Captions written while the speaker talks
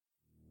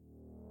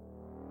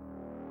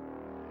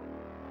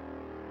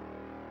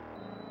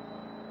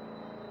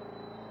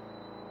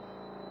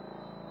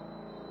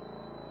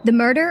The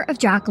murder of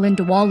Jacqueline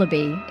de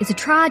Wallaby is a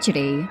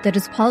tragedy that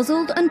has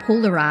puzzled and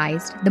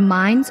polarised the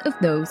minds of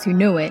those who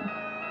know it.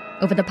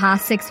 Over the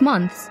past 6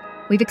 months,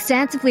 we've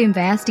extensively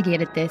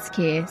investigated this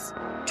case,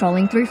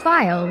 trawling through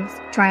files,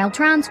 trial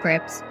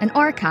transcripts and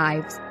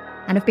archives,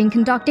 and have been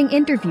conducting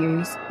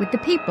interviews with the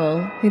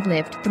people who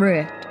lived through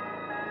it.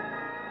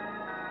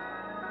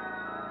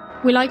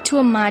 We like to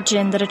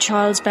imagine that a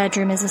child's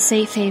bedroom is a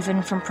safe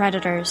haven from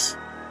predators.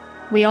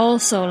 We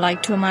also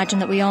like to imagine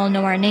that we all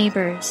know our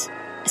neighbours,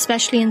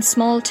 especially in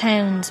small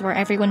towns where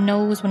everyone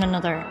knows one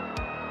another.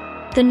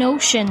 The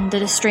notion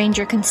that a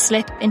stranger can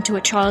slip into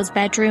a child's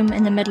bedroom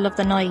in the middle of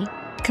the night,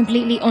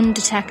 completely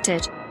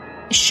undetected,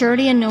 is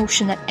surely a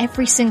notion that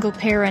every single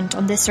parent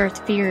on this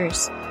earth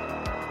fears.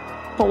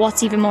 But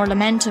what's even more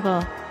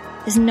lamentable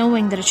is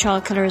knowing that a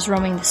child killer is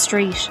roaming the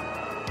street,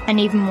 and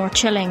even more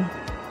chilling,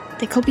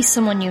 they could be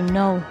someone you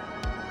know.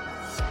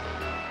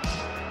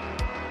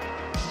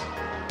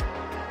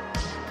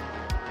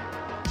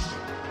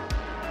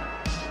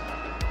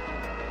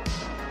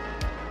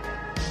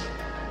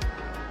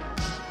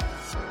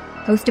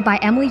 Hosted by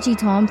Emily G.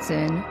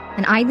 Thompson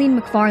and Eileen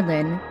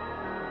McFarlane,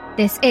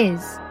 this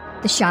is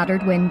The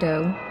Shattered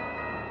Window.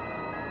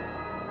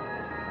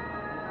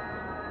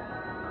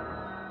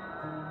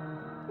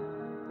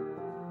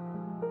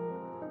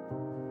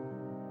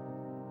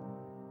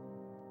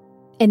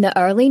 In the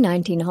early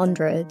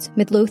 1900s,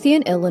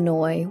 Midlothian,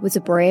 Illinois was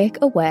a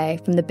break away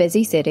from the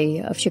busy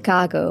city of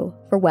Chicago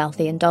for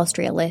wealthy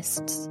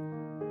industrialists.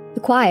 The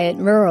quiet,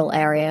 rural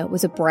area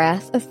was a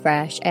breath of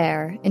fresh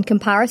air in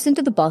comparison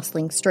to the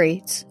bustling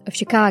streets of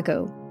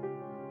Chicago.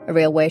 A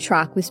railway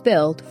track was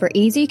built for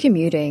easy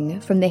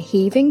commuting from the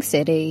heaving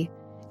city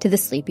to the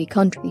sleepy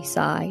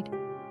countryside,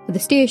 with a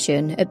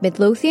station at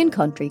Midlothian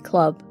Country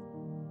Club.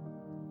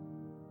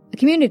 A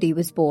community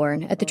was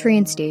born at the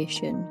train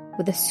station,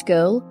 with a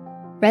school,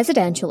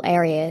 residential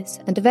areas,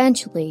 and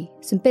eventually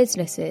some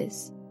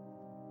businesses.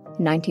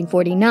 In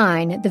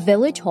 1949, the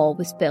village hall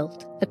was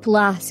built at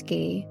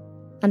Pulaski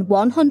and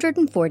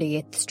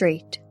 148th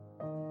Street.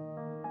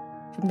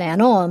 From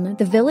then on,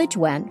 the village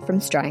went from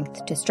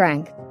strength to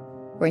strength,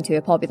 growing to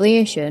a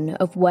population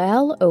of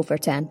well over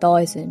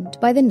 10,000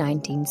 by the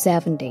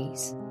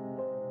 1970s.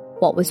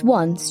 What was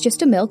once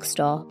just a milk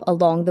stop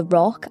along the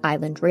Rock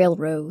Island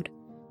Railroad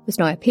was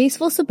now a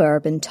peaceful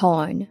suburban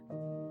town,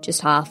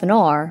 just half an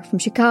hour from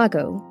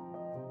Chicago.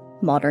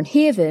 A modern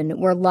haven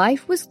where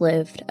life was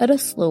lived at a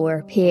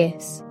slower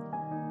pace.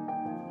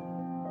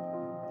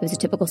 It was a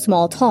typical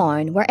small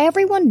town where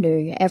everyone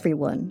knew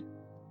everyone.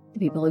 The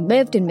people who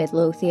lived in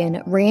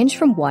Midlothian ranged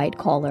from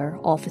white-collar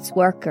office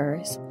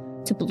workers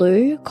to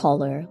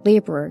blue-collar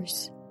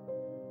labourers.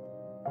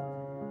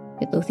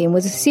 Midlothian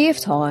was a safe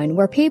town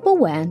where people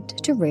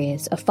went to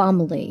raise a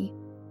family.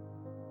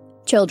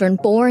 Children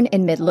born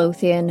in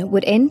Midlothian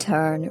would in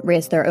turn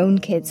raise their own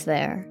kids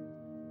there.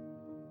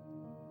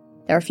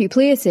 There are few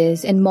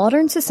places in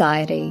modern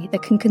society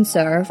that can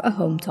conserve a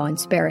hometown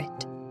spirit.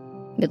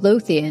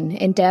 Midlothian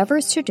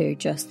endeavours to do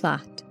just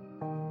that.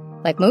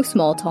 Like most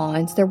small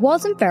towns, there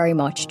wasn't very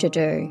much to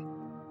do,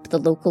 but the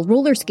local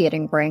roller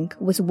skating rink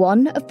was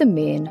one of the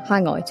main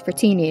hangouts for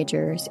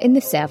teenagers in the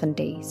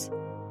 70s.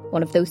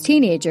 One of those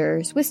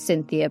teenagers was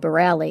Cynthia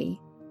Borelli.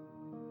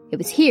 It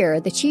was here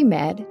that she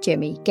met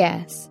Jimmy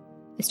Guess,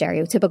 a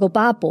stereotypical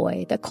bad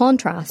boy that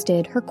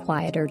contrasted her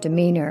quieter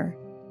demeanour.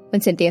 When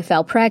Cynthia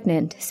fell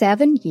pregnant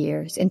 7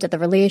 years into the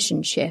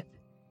relationship,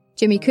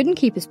 Jimmy couldn't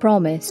keep his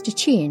promise to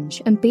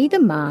change and be the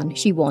man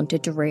she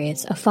wanted to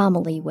raise a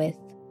family with.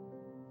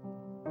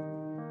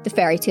 The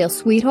fairy tale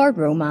sweetheart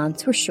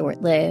romance was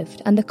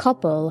short-lived, and the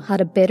couple had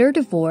a bitter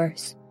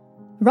divorce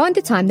around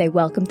the time they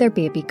welcomed their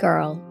baby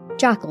girl,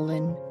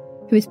 Jacqueline,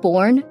 who was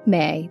born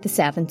May the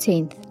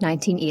 17th,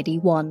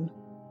 1981.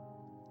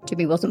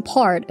 Jimmy wasn't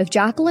part of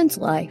Jacqueline's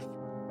life,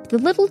 but the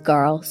little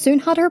girl soon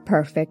had her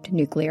perfect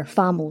nuclear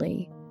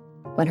family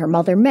when her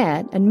mother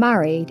met and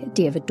married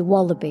David de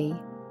Wallaby,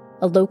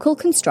 a local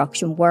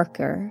construction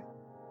worker.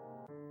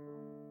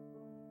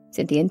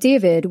 Cynthia and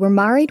David were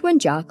married when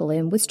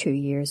Jacqueline was 2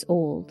 years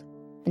old,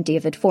 and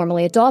David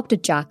formally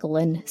adopted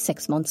Jacqueline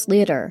 6 months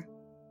later.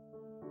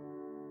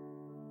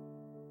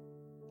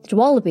 The de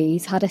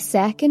Wallabys had a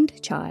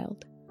second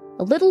child,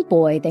 a little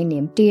boy they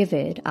named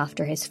David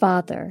after his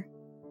father.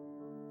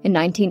 In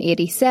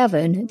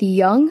 1987, the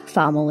young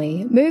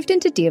family moved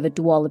into David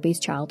de Wallaby's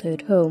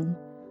childhood home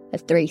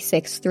at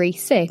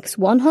 3636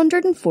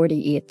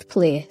 148th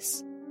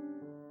Place.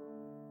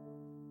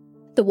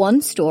 The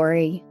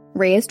one-storey,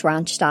 raised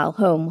ranch-style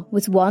home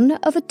was one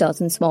of a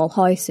dozen small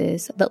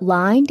houses that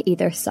lined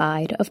either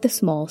side of the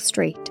small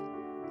street,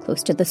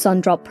 close to the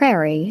Sundrop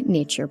Prairie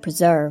Nature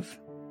Preserve.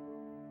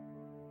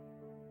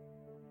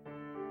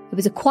 It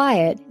was a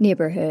quiet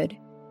neighbourhood,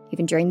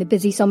 even during the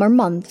busy summer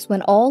months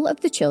when all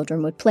of the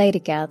children would play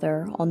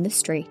together on the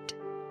street.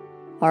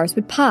 Hours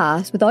would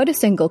pass without a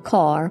single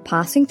car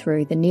passing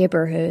through the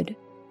neighbourhood.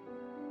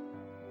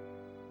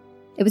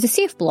 It was a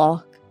safe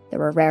block. There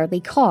were rarely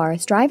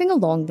cars driving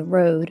along the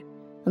road,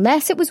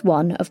 unless it was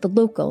one of the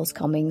locals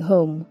coming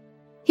home.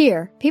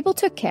 Here, people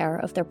took care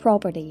of their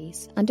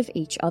properties and of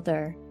each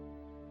other.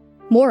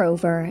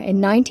 Moreover, in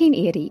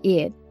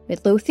 1988,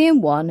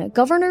 Midlothian won a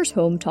Governor's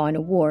Hometown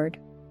Award.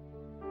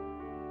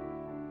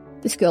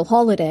 The school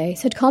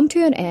holidays had come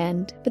to an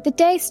end, but the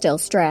day still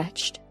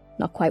stretched,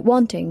 not quite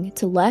wanting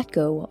to let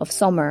go of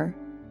summer.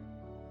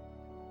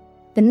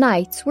 The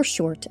nights were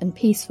short and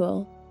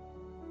peaceful.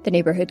 The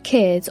neighbourhood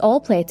kids all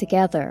played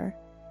together.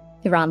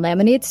 They ran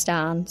lemonade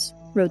stands,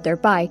 rode their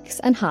bikes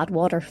and had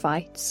water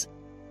fights.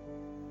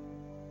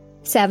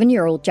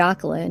 7-year-old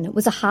Jacqueline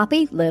was a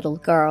happy little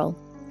girl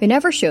who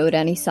never showed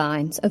any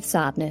signs of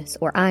sadness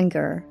or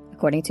anger,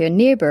 according to a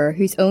neighbour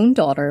whose own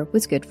daughter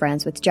was good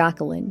friends with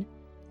Jacqueline,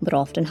 and would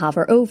often have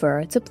her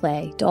over to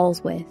play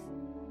dolls with.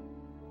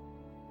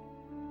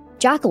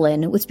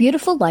 Jacqueline was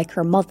beautiful like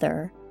her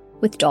mother,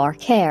 with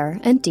dark hair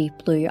and deep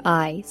blue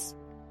eyes.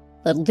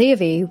 Little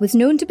Davy was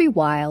known to be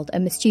wild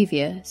and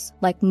mischievous,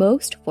 like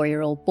most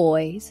 4-year-old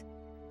boys,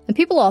 and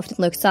people often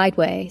looked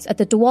sideways at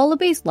the de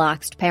Wallabies'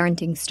 laxed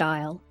parenting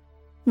style,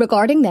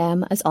 regarding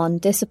them as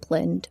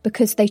undisciplined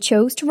because they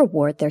chose to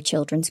reward their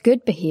children's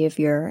good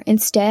behaviour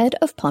instead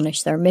of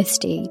punish their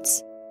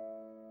misdeeds.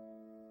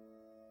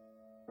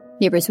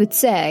 Neighbours would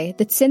say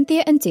that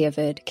Cynthia and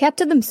David kept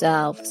to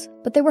themselves,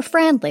 but they were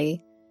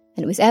friendly,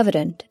 and it was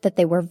evident that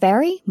they were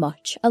very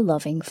much a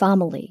loving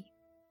family.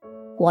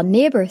 One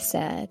neighbour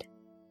said,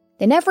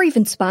 they never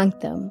even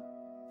spanked them.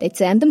 They'd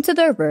send them to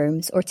their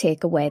rooms or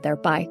take away their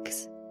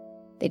bikes.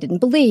 They didn't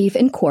believe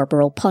in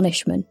corporal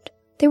punishment.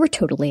 They were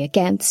totally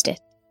against it.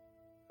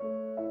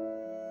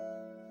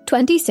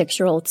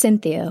 26-year-old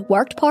Cynthia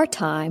worked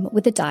part-time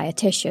with a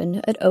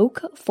dietitian at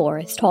Oak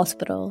Forest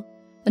Hospital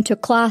and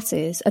took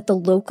classes at the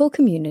local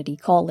community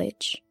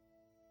college.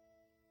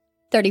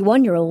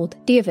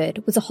 31-year-old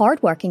David was a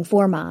hard-working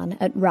foreman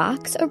at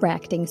Racks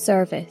Erecting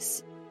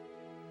Service.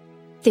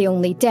 The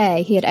only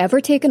day he had ever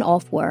taken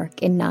off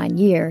work in 9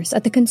 years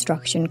at the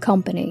construction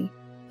company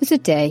was the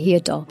day he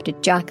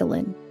adopted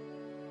Jacqueline.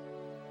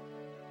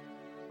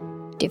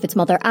 David's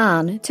mother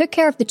Anne took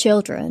care of the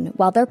children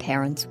while their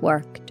parents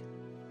worked.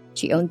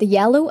 She owned the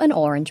yellow and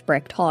orange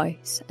bricked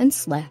house and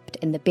slept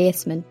in the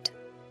basement.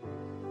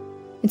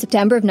 In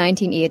September of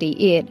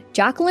 1988,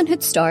 Jacqueline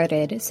had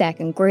started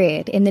 2nd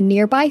grade in the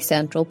nearby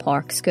Central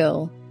Park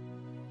School.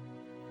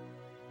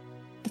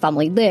 The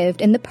family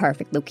lived in the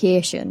perfect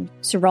location,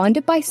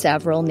 surrounded by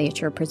several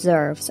nature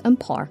preserves and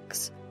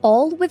parks,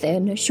 all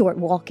within a short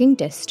walking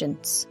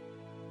distance.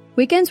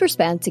 Weekends were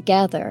spent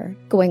together,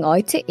 going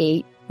out to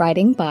eat,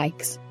 riding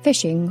bikes,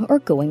 fishing, or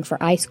going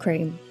for ice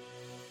cream.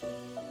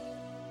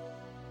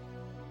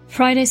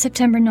 Friday,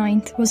 September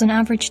 9th was an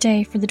average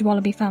day for the de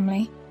Wallaby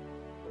family.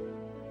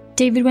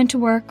 David went to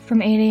work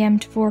from 8 a.m.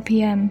 to 4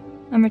 p.m.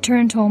 and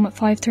returned home at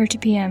 5:30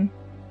 p.m.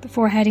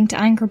 before heading to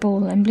Anchor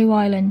Bowl in Blue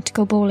Island to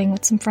go bowling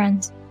with some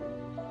friends.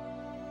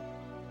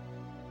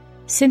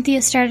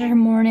 Cynthia started her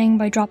morning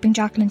by dropping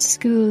Jacqueline to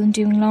school and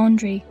doing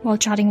laundry while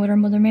chatting with her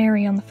mother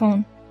Mary on the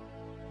phone.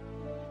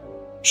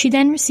 She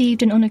then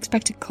received an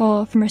unexpected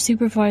call from her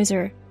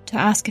supervisor to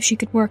ask if she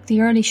could work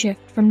the early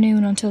shift from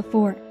noon until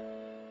 4.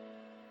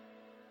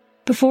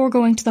 Before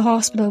going to the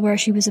hospital where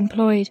she was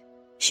employed,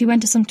 she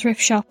went to some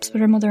thrift shops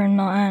with her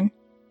mother-in-law Anne.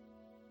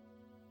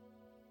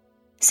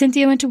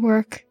 Cynthia went to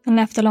work and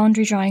left the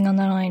laundry drying on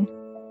the line.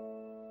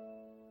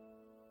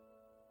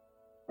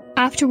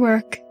 After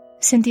work,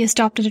 Cynthia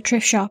stopped at a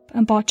thrift shop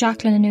and bought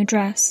Jacqueline a new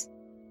dress.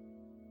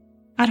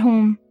 At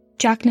home,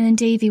 Jacqueline and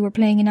Davy were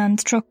playing in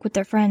Anne's truck with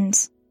their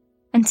friends,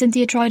 and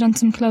Cynthia tried on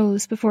some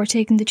clothes before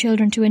taking the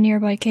children to a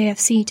nearby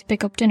KFC to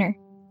pick up dinner.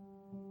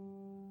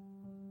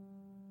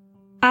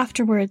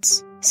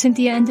 Afterwards,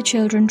 Cynthia and the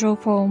children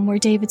drove home where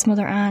David's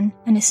mother Anne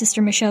and his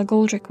sister Michelle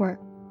Goldrick were.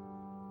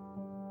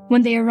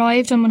 When they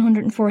arrived on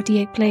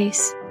 148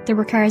 Place, there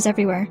were cars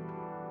everywhere.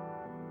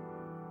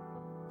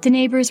 The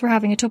neighbours were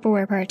having a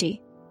Tupperware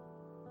party.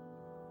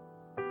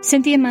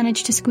 Cynthia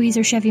managed to squeeze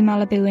her Chevy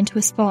Malibu into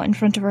a spot in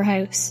front of her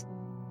house,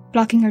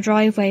 blocking her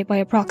driveway by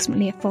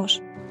approximately a foot.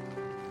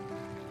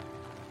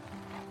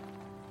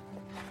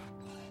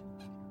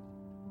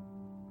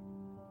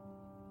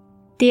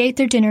 They ate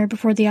their dinner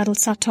before the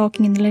adults sat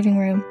talking in the living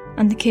room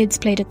and the kids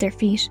played at their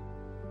feet.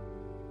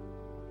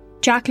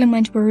 Jacqueline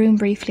went to her room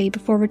briefly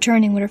before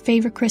returning with her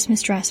favourite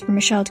Christmas dress for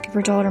Michelle to give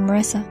her daughter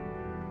Marissa.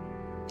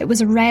 It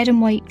was a red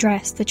and white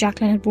dress that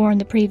Jacqueline had worn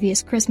the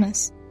previous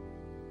Christmas.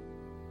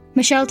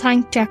 Michelle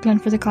thanked Jacqueline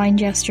for the kind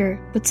gesture,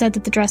 but said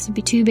that the dress would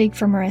be too big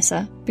for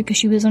Marissa because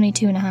she was only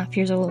 2.5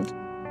 years old.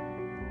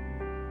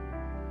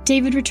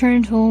 David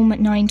returned home at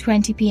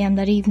 9:20 p.m.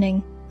 that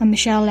evening, and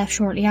Michelle left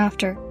shortly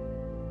after.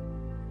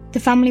 The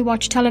family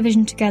watched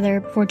television together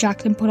before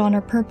Jacqueline put on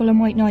her purple and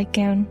white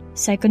nightgown,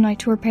 said goodnight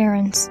to her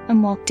parents,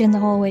 and walked in the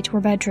hallway to her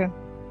bedroom,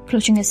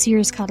 clutching a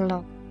Sears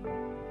catalogue.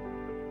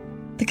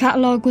 The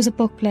catalogue was a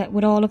booklet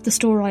with all of the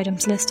store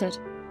items listed.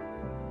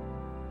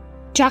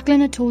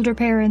 Jacqueline had told her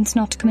parents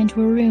not to come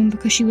into her room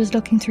because she was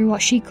looking through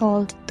what she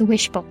called the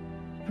wish book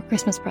for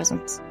Christmas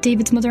presents.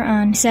 David's mother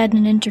Anne said in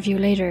an interview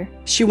later,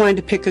 she wanted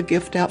to pick a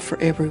gift out for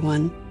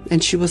everyone,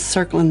 and she was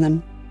circling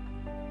them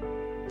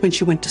when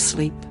she went to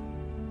sleep.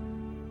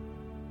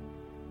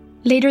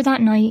 Later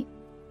that night,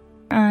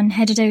 Anne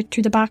headed out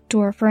through the back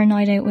door for a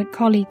night out with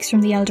colleagues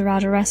from the El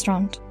Dorado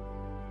restaurant.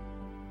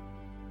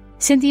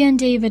 Cynthia and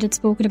David had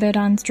spoken about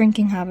Anne's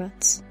drinking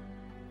habits.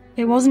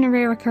 It wasn't a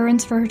rare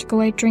occurrence for her to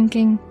go out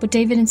drinking, but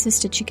David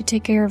insisted she could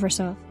take care of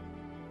herself.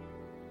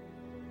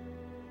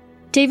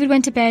 David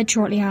went to bed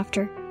shortly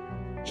after.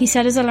 He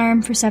set his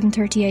alarm for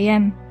 7:30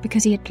 a.m.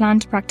 because he had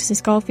planned to practice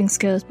his golfing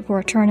skills before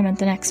a tournament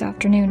the next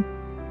afternoon.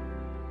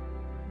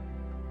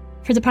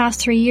 For the past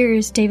 3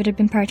 years, David had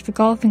been part of a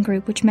golfing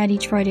group which met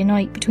each Friday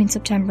night between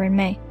September and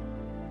May.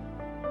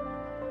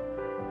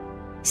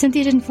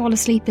 Cynthia didn't fall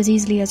asleep as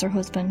easily as her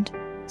husband,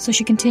 so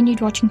she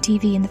continued watching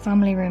TV in the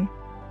family room.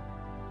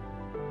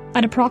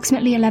 At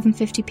approximately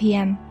 11:50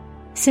 p.m,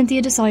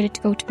 Cynthia decided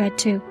to go to bed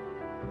too.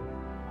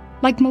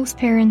 Like most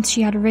parents,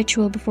 she had a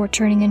ritual before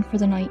turning in for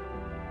the night.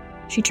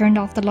 She turned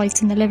off the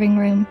lights in the living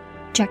room,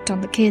 checked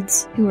on the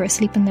kids, who were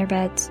asleep in their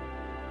beds.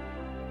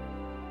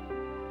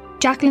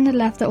 Jacqueline had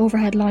left the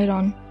overhead light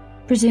on,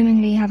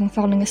 presumably having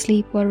fallen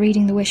asleep while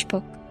reading the wish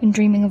book and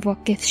dreaming of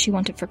what gifts she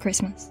wanted for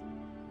Christmas.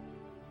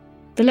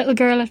 The little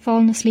girl had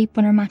fallen asleep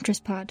on her mattress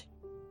pad,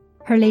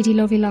 her Lady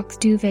Lovely-Locks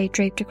duvet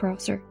draped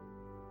across her.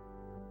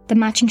 The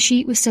matching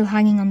sheet was still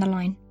hanging on the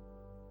line.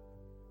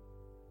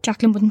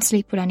 Jacqueline wouldn't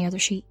sleep with any other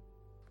sheet.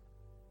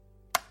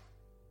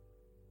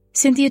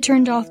 Cynthia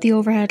turned off the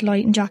overhead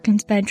light in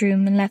Jacqueline's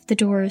bedroom and left the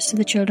doors to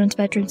the children's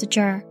bedrooms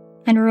ajar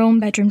and her own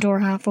bedroom door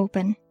half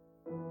open.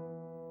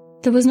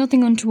 There was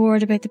nothing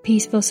untoward about the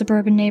peaceful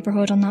suburban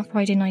neighbourhood on that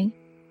Friday night.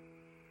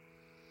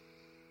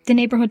 The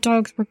neighbourhood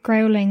dogs were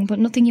growling, but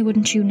nothing you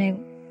wouldn't tune out.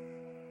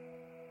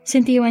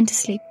 Cynthia went to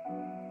sleep.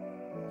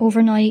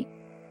 Overnight,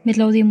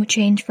 Midlothian would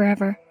change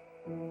forever,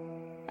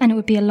 and it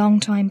would be a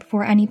long time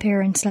before any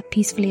parent slept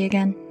peacefully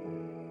again.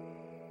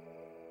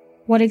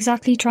 What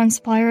exactly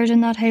transpired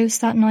in that house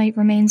that night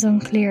remains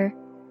unclear,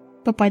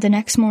 but by the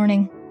next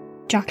morning,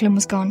 Jacqueline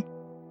was gone.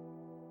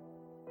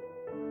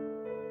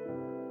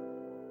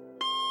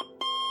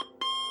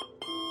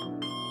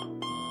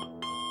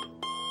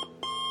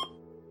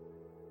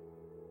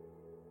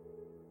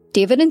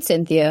 David and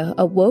Cynthia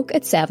awoke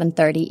at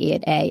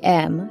 7:38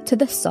 a.m. to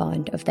the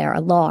sound of their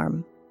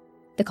alarm.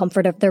 The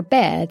comfort of their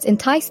beds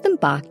enticed them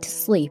back to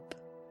sleep.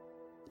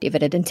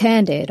 David had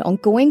intended on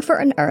going for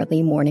an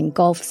early morning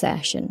golf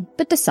session,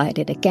 but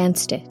decided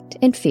against it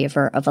in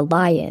favour of a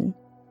lie-in.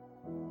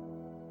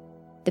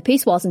 The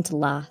peace wasn't to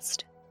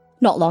last.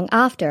 Not long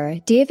after,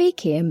 Davy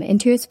came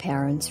into his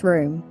parents'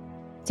 room.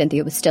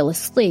 Cynthia was still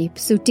asleep,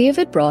 so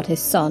David brought his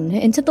son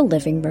into the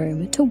living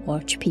room to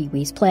watch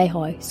Pee-wee's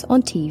Playhouse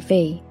on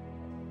TV.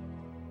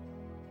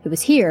 It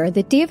was here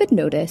that David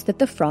noticed that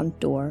the front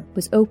door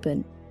was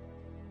open.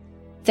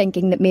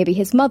 Thinking that maybe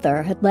his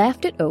mother had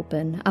left it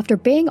open after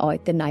being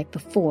out the night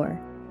before,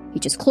 he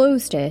just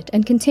closed it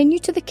and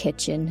continued to the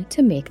kitchen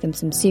to make them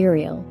some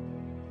cereal.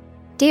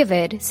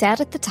 David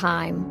said at the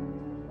time,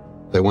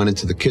 I went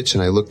into the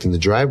kitchen, I looked in the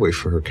driveway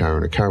for her car,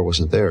 and her car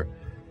wasn't there.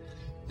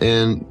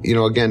 And,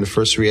 again, the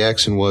first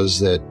reaction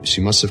was that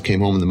she must have came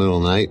home in the middle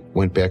of the night,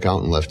 went back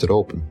out and left it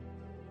open.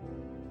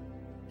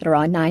 At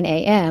around 9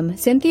 a.m,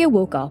 Cynthia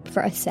woke up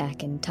for a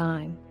second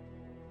time.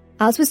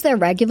 As was their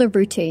regular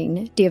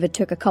routine, David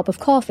took a cup of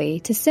coffee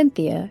to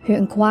Cynthia, who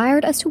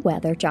inquired as to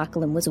whether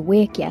Jacqueline was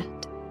awake yet.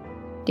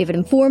 David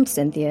informed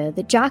Cynthia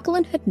that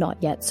Jacqueline had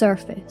not yet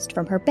surfaced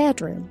from her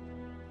bedroom,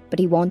 but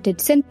he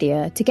wanted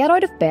Cynthia to get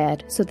out of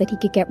bed so that he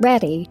could get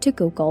ready to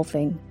go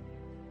golfing.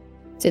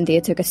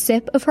 Cynthia took a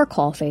sip of her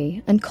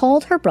coffee and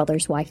called her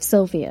brother's wife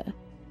Sylvia.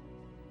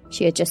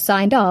 She had just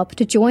signed up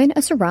to join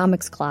a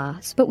ceramics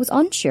class but was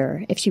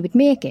unsure if she would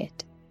make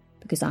it,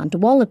 because Anne de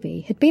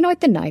Wallaby had been out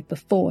the night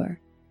before,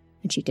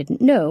 and she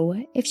didn't know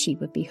if she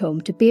would be home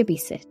to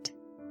babysit.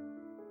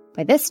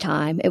 By this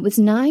time, it was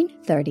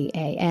 9:30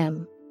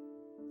 a.m.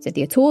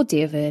 Cynthia told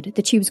David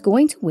that she was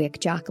going to wake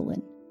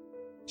Jacqueline.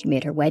 She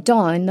made her way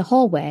down the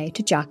hallway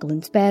to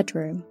Jacqueline's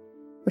bedroom,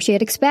 where she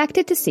had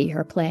expected to see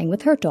her playing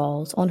with her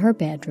dolls on her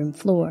bedroom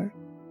floor.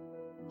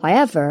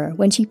 However,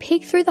 when she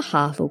peeked through the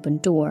half-open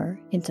door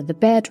into the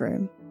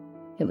bedroom,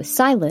 it was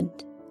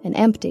silent and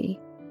empty.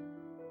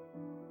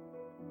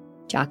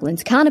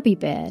 Jacqueline's canopy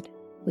bed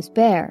was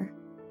bare.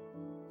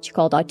 She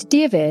called out to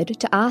David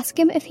to ask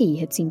him if he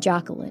had seen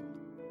Jacqueline.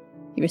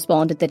 He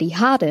responded that he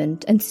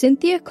hadn't, and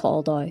Cynthia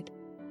called out,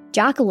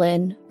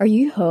 "Jacqueline, are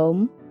you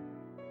home?"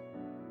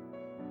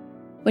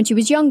 When she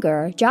was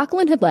younger,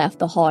 Jacqueline had left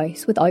the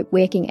house without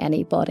waking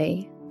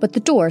anybody, but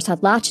the doors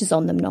had latches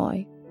on them now.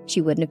 She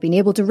wouldn't have been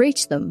able to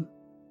reach them.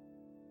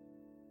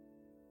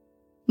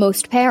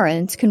 Most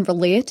parents can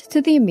relate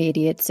to the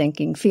immediate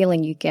sinking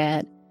feeling you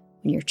get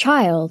when your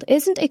child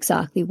isn't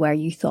exactly where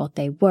you thought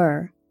they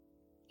were,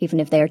 even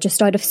if they are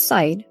just out of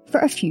sight for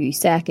a few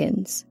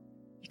seconds.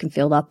 You can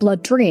feel that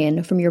blood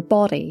drain from your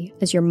body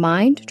as your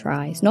mind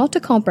tries not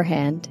to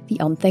comprehend the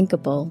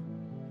unthinkable.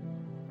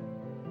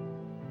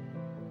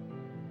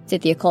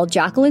 Cynthia called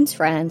Jacqueline's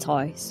friend's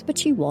house, but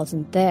she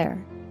wasn't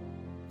there.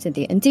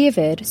 Cynthia and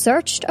David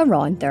searched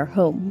around their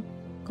home,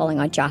 calling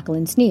out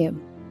Jacqueline's name.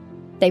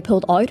 They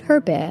pulled out her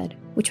bed,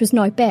 which was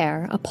now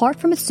bare apart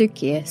from a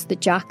suitcase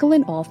that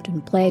Jacqueline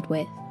often played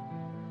with.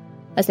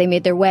 As they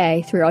made their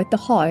way throughout the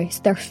house,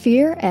 their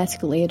fear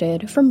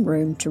escalated from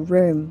room to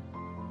room.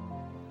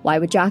 Why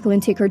would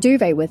Jacqueline take her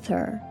duvet with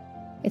her?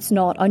 It's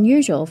not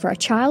unusual for a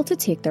child to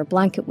take their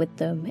blanket with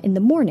them in the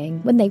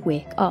morning when they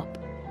wake up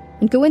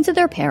and go into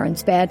their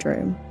parents'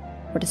 bedroom,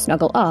 or to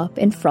snuggle up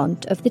in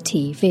front of the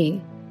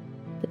TV.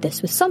 But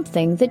this was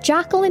something that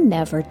Jacqueline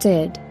never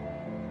did.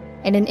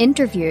 In an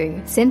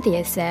interview,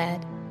 Cynthia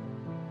said,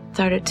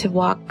 "Started to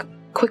walk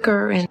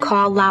quicker and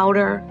call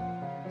louder.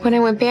 When I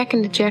went back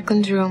into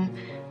Jacqueline's room,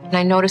 and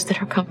I noticed that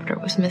her comforter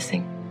was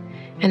missing,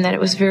 and that it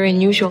was very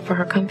unusual for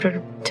her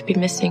comforter to be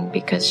missing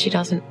because she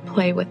doesn't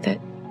play with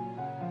it."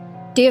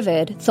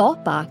 David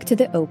thought back to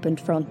the opened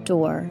front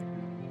door.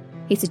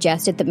 He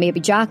suggested that maybe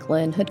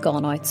Jacqueline had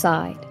gone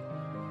outside.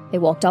 They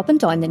walked up and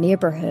down the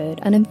neighbourhood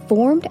and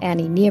informed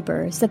any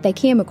neighbours that they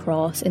came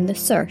across in the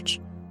search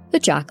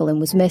that Jacqueline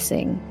was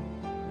missing.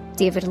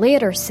 David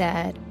later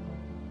said,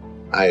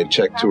 I had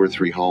checked 2 or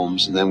 3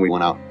 homes, and then we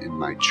went out in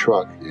my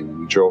truck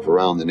and we drove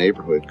around the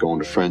neighborhood, going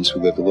to friends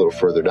who lived a little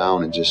further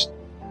down, and just,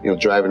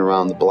 driving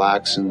around the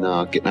blocks and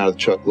getting out of the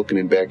truck, looking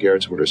in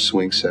backyards with our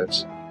swing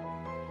sets.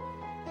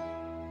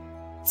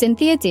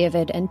 Cynthia,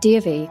 David and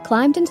Davy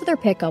climbed into their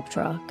pickup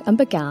truck and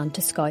began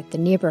to scout the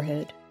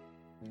neighbourhood.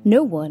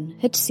 No one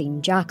had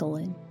seen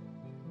Jacqueline.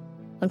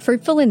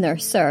 Unfruitful in their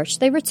search,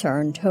 they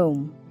returned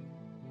home.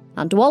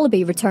 Anne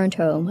Wallaby returned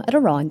home at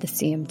around the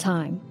same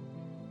time.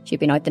 She'd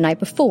been out the night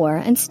before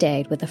and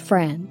stayed with a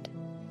friend.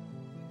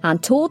 Anne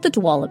told the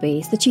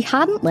Dwallabys that she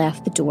hadn't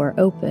left the door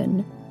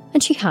open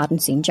and she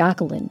hadn't seen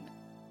Jacqueline.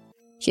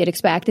 She had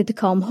expected to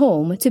come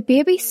home to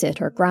babysit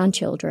her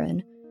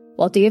grandchildren,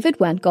 while David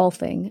went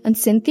golfing and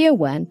Cynthia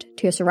went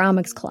to a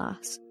ceramics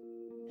class.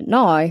 But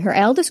now her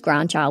eldest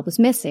grandchild was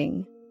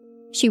missing.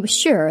 She was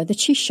sure that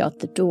she shut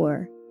the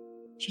door.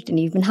 She didn't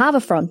even have a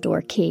front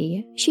door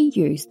key. She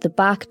used the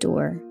back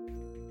door.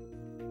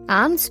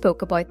 Anne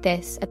spoke about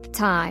this at the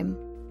time.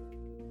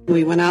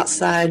 We went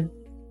outside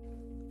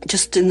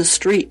just in the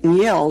street and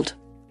yelled.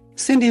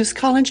 Cindy was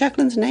calling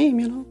Jacqueline's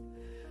name,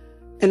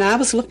 And I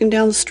was looking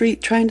down the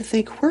street trying to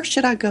think, where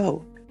should I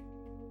go?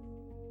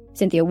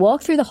 Cynthia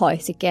walked through the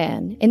house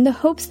again in the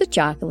hopes that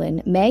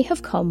Jacqueline may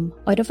have come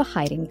out of a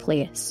hiding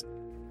place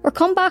or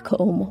come back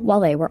home while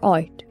they were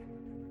out.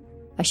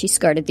 As she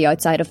skirted the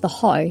outside of the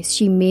house,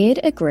 she made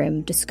a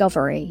grim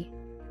discovery.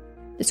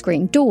 The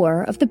screen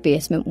door of the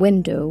basement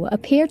window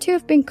appeared to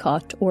have been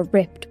cut or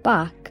ripped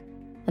back,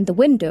 and the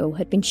window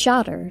had been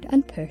shattered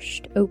and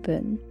pushed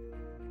open.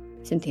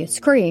 Cynthia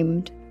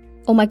screamed,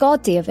 "Oh my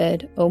God,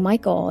 David, oh my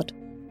God."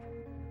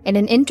 In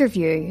an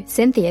interview,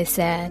 Cynthia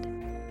said,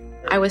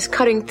 I was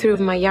cutting through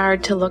my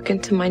yard to look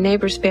into my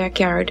neighbor's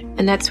backyard,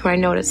 and that's where I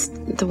noticed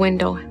the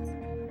window.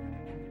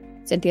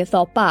 Cynthia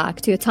thought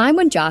back to a time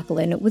when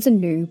Jacqueline was a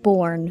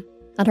newborn,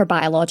 and her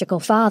biological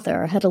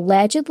father had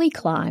allegedly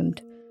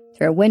climbed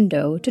through a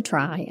window to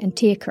try and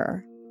take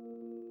her.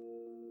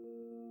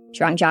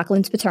 She rang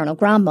Jacqueline's paternal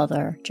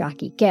grandmother,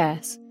 Jackie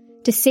Guess,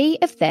 to see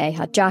if they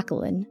had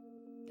Jacqueline,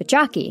 but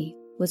Jackie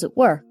was at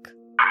work.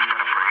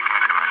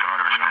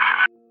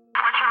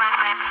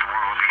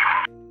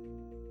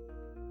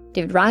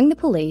 David rang the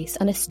police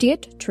and a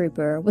state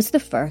trooper was the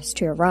first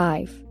to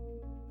arrive.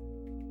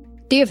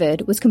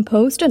 David was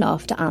composed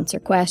enough to answer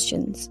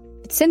questions,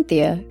 but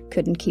Cynthia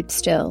couldn't keep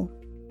still.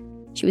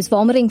 She was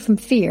vomiting from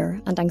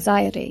fear and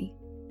anxiety.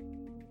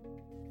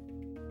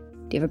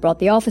 David brought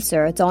the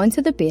officer down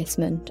to the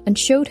basement and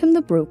showed him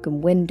the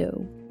broken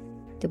window.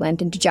 They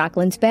went into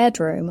Jacqueline's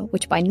bedroom,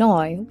 which by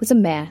now was a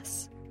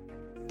mess.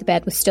 The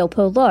bed was still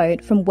pulled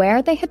out from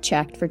where they had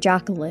checked for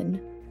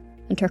Jacqueline,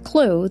 and her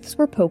clothes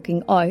were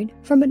poking out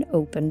from an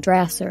open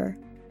dresser.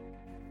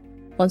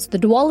 Once the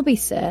Dwallabys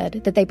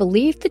said that they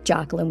believed that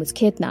Jacqueline was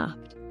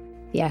kidnapped,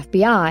 the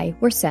FBI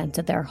were sent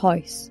to their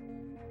house.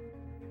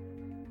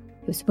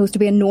 It was supposed to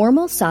be a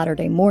normal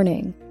Saturday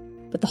morning,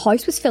 but the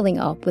house was filling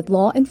up with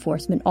law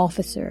enforcement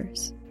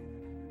officers.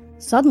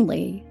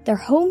 Suddenly, their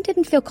home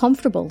didn't feel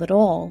comfortable at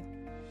all.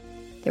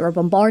 They were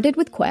bombarded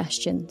with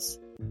questions.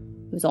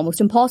 It was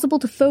almost impossible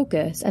to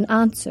focus and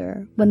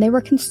answer when they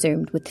were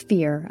consumed with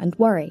fear and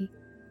worry.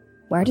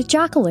 Where did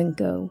Jacqueline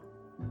go?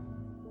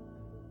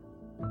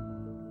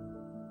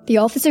 The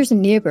officers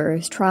and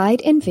neighbours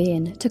tried in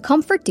vain to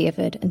comfort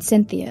David and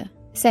Cynthia,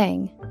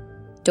 saying,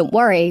 "Don't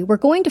worry, we're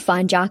going to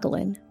find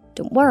Jacqueline.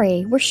 Don't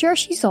worry, we're sure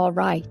she's all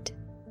right."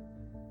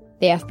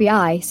 The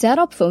FBI set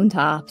up phone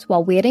taps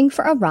while waiting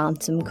for a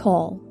ransom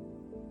call.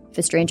 If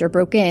a stranger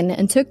broke in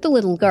and took the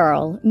little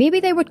girl, maybe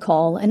they would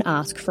call and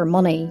ask for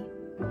money.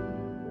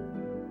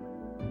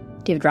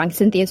 David rang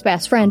Cynthia's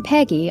best friend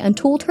Peggy and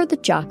told her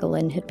that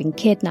Jacqueline had been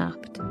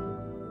kidnapped.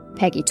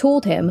 Peggy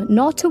told him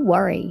not to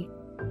worry,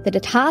 that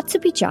it had to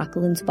be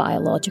Jacqueline's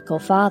biological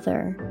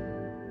father.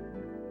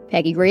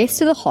 Peggy raced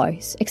to the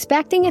house,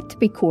 expecting it to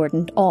be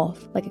cordoned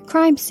off like a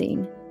crime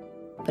scene,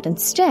 but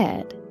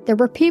instead there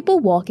were people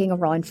walking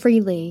around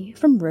freely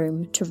from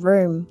room to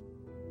room.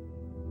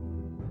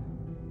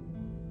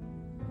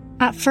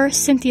 At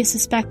first, Cynthia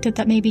suspected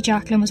that maybe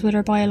Jacqueline was with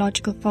her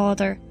biological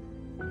father,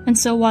 and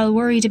so while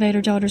worried about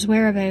her daughter's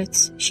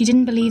whereabouts, she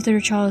didn't believe that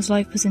her child's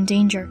life was in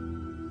danger.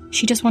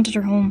 She just wanted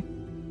her home.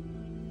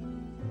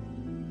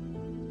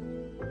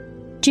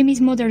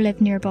 Jimmy's mother lived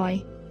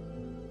nearby.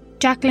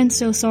 Jacqueline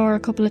still saw her a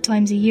couple of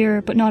times a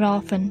year, but not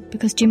often,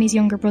 because Jimmy's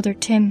younger brother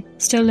Tim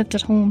still lived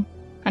at home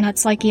and had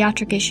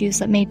psychiatric issues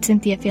that made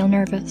Cynthia feel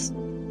nervous.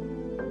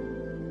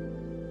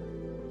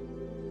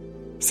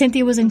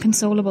 Cynthia was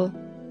inconsolable.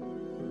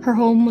 Her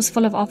home was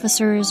full of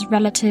officers,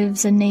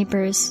 relatives and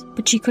neighbours,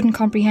 but she couldn't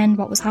comprehend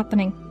what was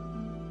happening.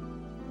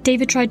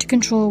 David tried to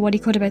control what he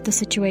could about the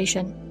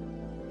situation.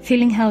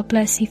 Feeling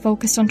helpless, he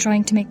focused on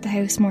trying to make the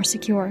house more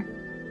secure,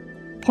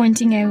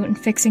 pointing out and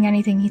fixing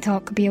anything he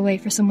thought could be a way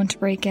for someone to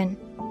break in.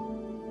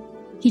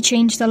 He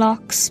changed the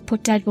locks,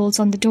 put deadbolts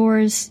on the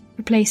doors,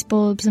 replaced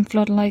bulbs and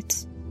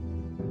floodlights.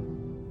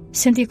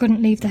 Cynthia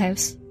couldn't leave the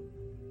house.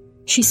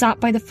 She sat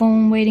by the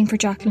phone waiting for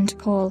Jacqueline to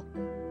call.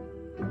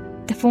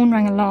 The phone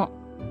rang a lot.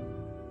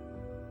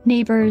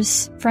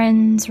 Neighbours,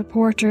 friends,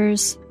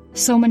 reporters,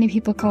 so many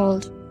people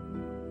called,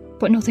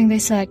 but nothing they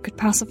said could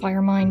pacify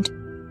her mind.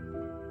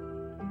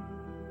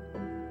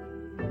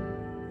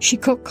 She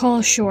cut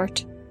calls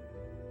short.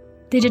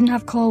 They didn't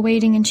have call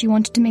waiting and she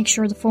wanted to make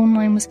sure the phone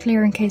line was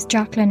clear in case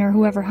Jacqueline or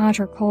whoever had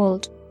her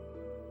called.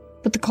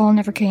 But the call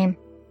never came.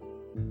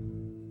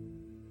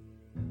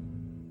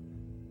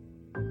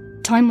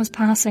 Time was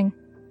passing.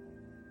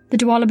 The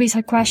de Wallabys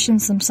had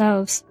questions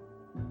themselves.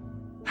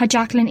 Had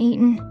Jacqueline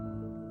eaten?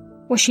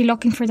 Was she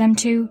looking for them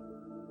too?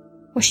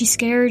 Was she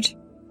scared?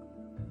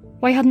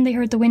 Why hadn't they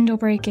heard the window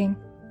breaking?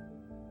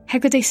 How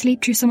could they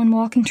sleep through someone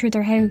walking through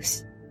their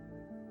house?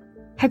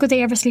 How could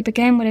they ever sleep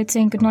again without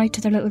saying goodnight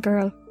to their little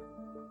girl?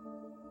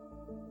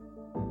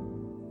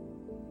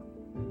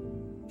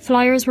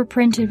 Flyers were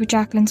printed with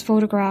Jacqueline's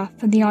photograph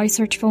and the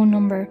iSearch phone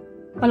number,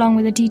 along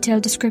with a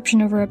detailed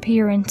description of her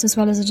appearance as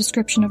well as a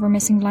description of her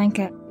missing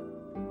blanket.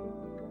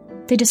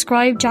 They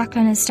described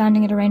Jacqueline as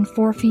standing at around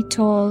 4 feet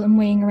tall and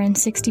weighing around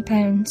 60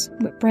 pounds,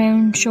 with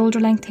brown,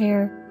 shoulder-length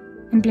hair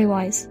and blue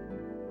eyes.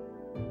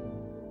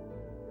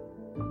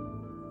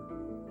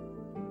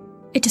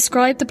 It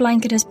described the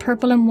blanket as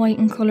purple and white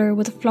in colour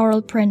with a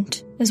floral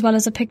print, as well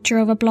as a picture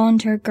of a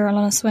blonde-haired girl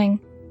on a swing.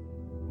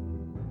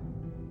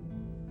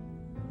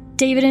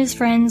 David and his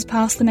friends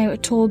passed them out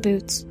at toll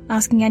booths,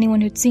 asking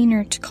anyone who'd seen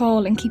her to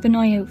call and keep an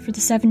eye out for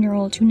the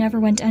 7-year-old who never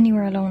went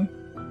anywhere alone.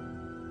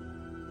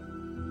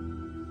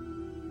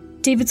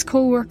 David's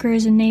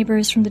co-workers and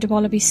neighbours from the de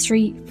Wallaby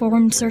Street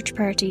formed search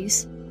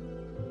parties.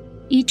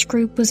 Each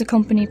group was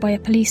accompanied by a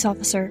police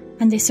officer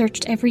and they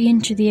searched every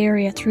inch of the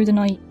area through the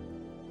night.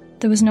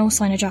 There was no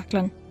sign of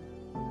Jacqueline.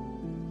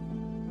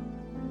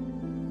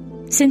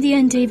 Cynthia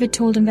and David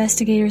told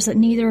investigators that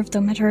neither of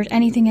them had heard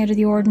anything out of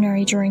the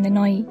ordinary during the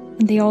night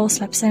and they all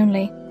slept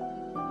soundly.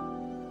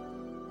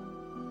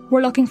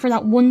 We're looking for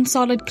that one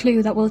solid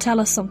clue that will tell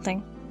us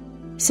something.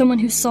 Someone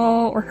who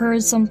saw or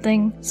heard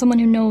something, someone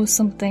who knows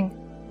something,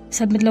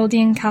 said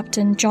Midlothian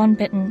Captain John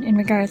Bitton in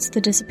regards to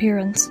the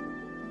disappearance.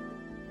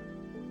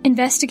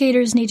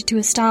 Investigators needed to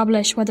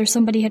establish whether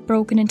somebody had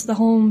broken into the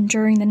home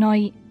during the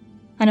night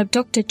and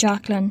abducted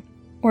Jacqueline,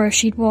 or if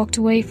she'd walked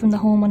away from the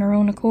home on her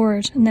own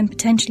accord and then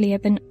potentially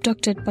had been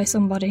abducted by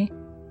somebody.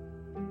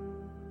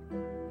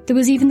 There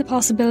was even the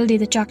possibility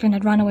that Jacqueline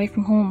had ran away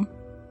from home.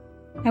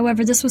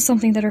 However, this was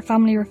something that her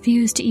family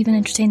refused to even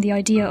entertain the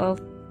idea of.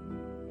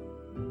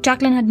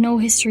 Jacqueline had no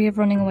history of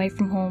running away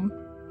from home,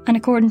 and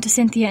according to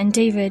Cynthia and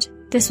David,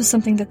 this was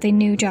something that they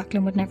knew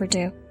Jacqueline would never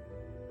do.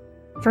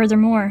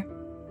 Furthermore,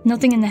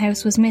 nothing in the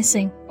house was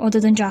missing other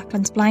than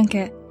Jacqueline's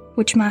blanket,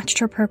 which matched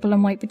her purple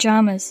and white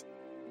pyjamas,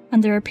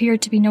 and there appeared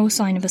to be no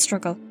sign of a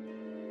struggle.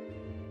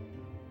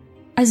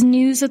 As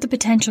news of the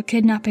potential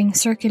kidnapping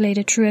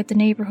circulated throughout the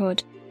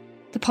neighbourhood,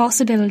 the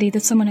possibility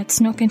that someone had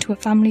snuck into a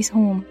family's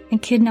home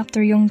and kidnapped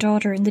their young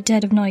daughter in the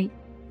dead of night,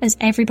 as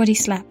everybody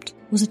slept,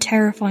 was a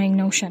terrifying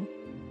notion.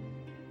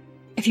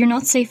 If you're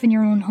not safe in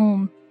your own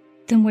home,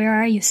 then where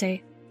are you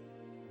safe?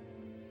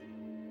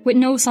 With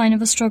no sign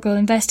of a struggle,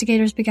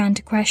 investigators began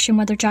to question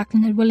whether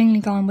Jacqueline had willingly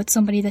gone with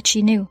somebody that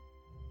she knew.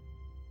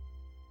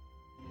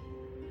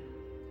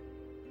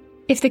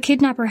 If the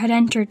kidnapper had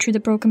entered through the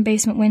broken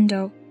basement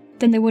window,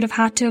 then they would have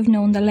had to have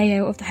known the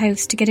layout of the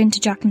house to get into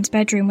Jacqueline's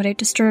bedroom without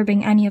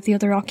disturbing any of the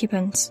other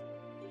occupants.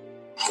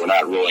 We're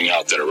not ruling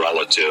out that a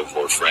relative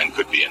or friend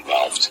could be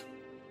involved.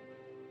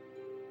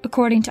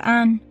 According to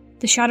Anne,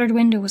 the shattered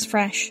window was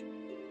fresh.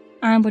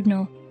 Anne would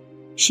know.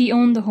 She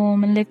owned the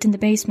home and lived in the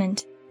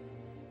basement.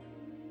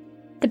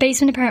 The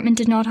basement apartment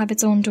did not have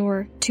its own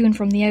door to and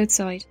from the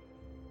outside,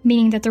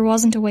 meaning that there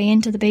wasn't a way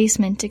into the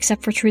basement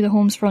except for through the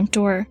home's front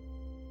door,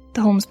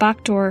 the home's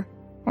back door,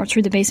 or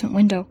through the basement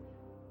window.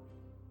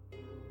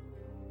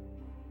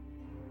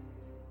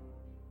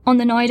 On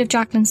the night of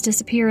Jacqueline's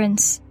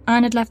disappearance,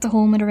 Anne had left the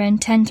home at around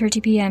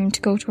 10:30 p.m.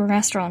 to go to a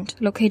restaurant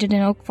located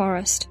in Oak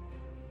Forest.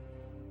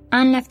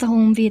 Anne left the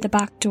home via the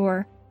back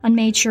door and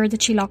made sure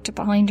that she locked it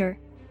behind her.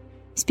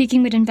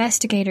 Speaking with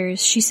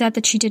investigators, she said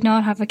that she did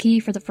not have a key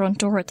for the front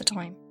door at the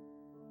time.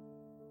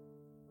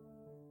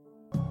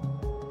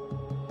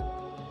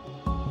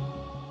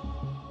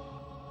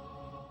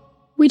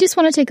 We just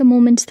want to take a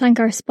moment to thank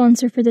our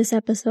sponsor for this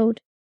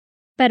episode,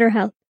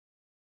 BetterHelp.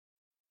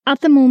 At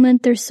the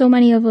moment, there's so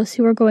many of us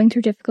who are going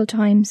through difficult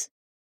times.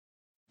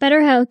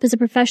 BetterHelp is a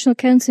professional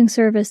counselling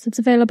service that's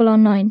available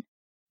online.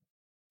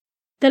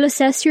 They'll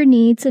assess your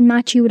needs and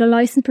match you with a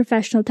licensed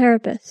professional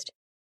therapist.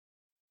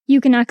 You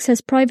can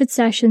access private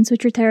sessions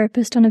with your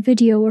therapist on a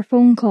video or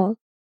phone call.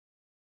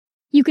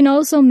 You can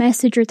also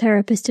message your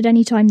therapist at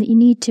any time that you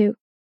need to.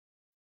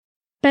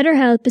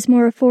 BetterHelp is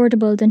more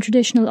affordable than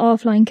traditional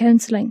offline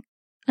counselling,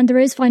 and there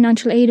is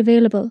financial aid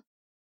available.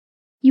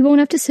 You won't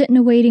have to sit in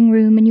a waiting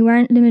room and you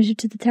aren't limited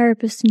to the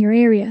therapist in your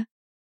area.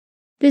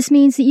 This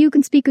means that you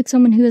can speak with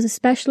someone who has a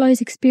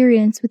specialised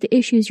experience with the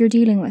issues you're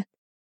dealing with.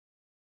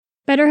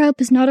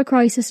 BetterHelp is not a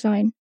crisis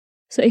line,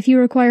 so if you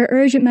require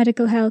urgent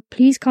medical help,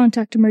 please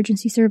contact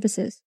emergency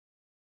services.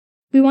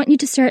 We want you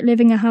to start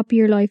living a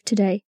happier life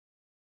today.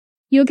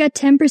 You'll get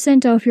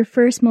 10% off your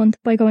first month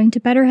by going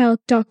to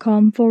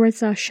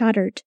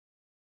betterhelp.com/shattered.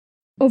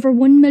 Over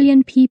 1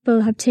 million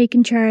people have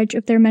taken charge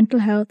of their mental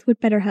health with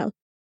BetterHelp.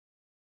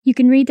 You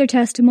can read their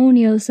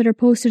testimonials that are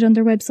posted on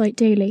their website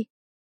daily.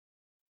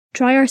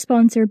 Try our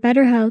sponsor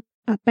BetterHelp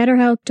at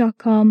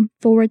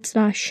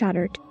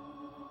betterhelp.com/shattered.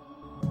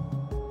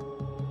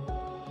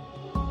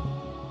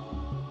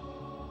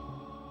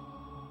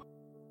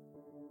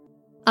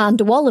 Anne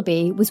de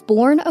Wallaby was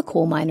born a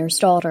coal miner's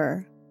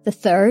daughter, the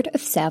third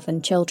of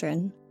 7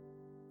 children.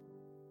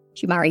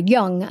 She married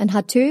young and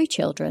had 2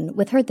 children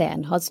with her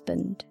then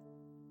husband.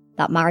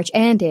 That marriage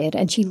ended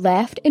and she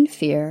left in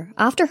fear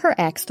after her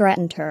ex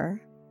threatened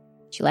her.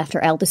 She left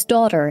her eldest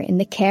daughter in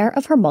the care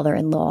of her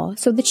mother-in-law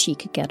so that she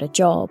could get a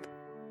job.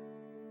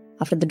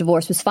 After the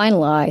divorce was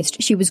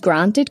finalised, she was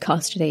granted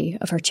custody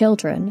of her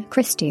children,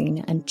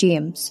 Christine and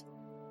James.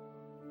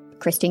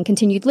 Christine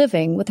continued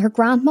living with her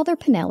grandmother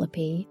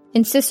Penelope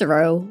in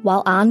Cicero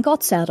while Anne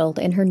got settled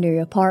in her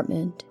new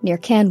apartment near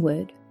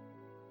Kenwood.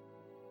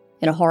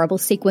 In a horrible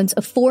sequence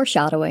of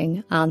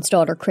foreshadowing, Anne's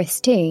daughter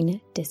Christine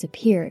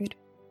disappeared.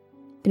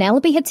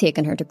 Penelope had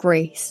taken her to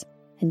Greece,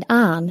 and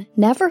Anne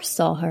never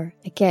saw her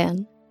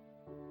again.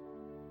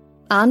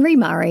 Anne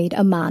remarried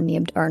a man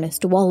named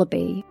Ernest de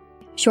Wallaby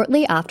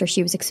shortly after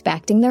she was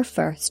expecting their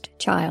first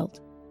child.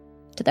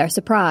 To their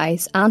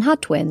surprise, Anne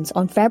had twins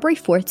on February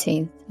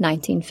 14,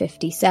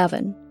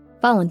 1957,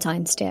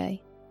 Valentine's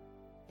Day.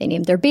 They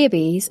named their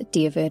babies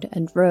David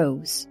and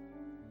Rose.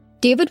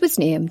 David was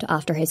named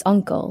after his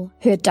uncle,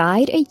 who had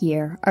died a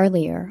year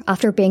earlier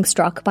after being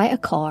struck by a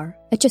car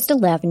at just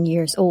 11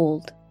 years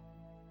old.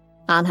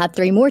 Anne had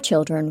 3 more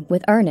children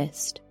with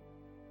Ernest.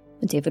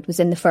 When David was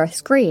in the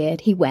 1st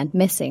grade, he went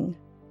missing.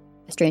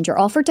 A stranger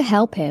offered to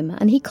help him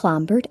and he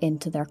clambered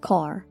into their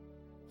car.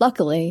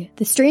 Luckily,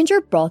 the stranger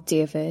brought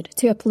David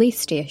to a police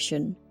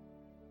station.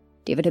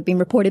 David had been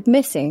reported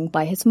missing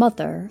by his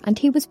mother and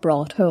he was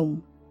brought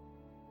home.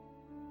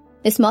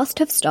 This must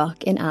have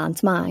stuck in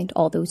Anne's mind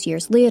all those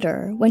years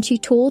later when she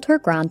told her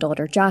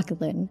granddaughter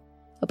Jacqueline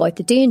about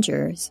the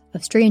dangers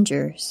of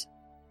strangers.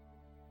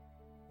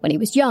 When he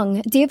was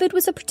young, David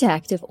was a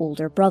protective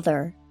older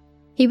brother.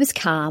 He was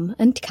calm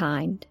and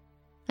kind,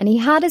 and he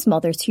had his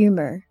mother's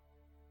humour.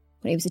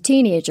 When he was a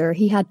teenager,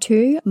 he had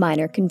 2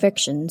 minor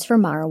convictions for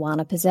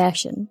marijuana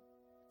possession.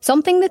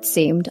 Something that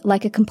seemed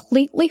like a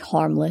completely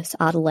harmless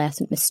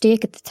adolescent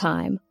mistake at the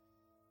time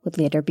would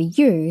later be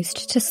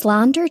used to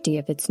slander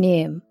David's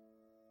name.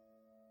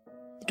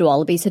 The de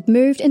Wallabys had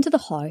moved into the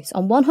house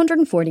on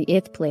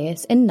 148th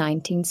Place in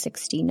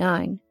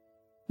 1969.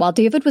 While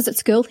David was at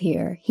school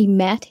here, he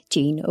met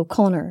Jean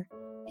O'Connor,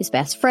 his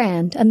best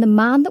friend and the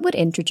man that would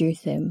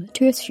introduce him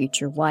to his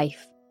future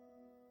wife.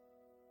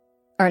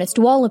 Ernest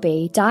de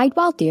Wallaby died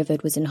while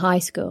David was in high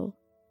school.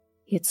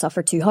 He had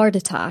suffered 2 heart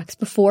attacks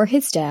before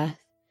his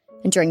death,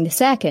 and during the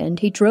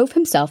second, he drove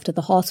himself to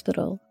the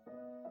hospital.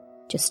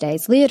 Just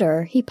days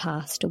later, he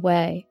passed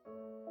away.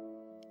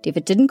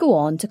 David didn't go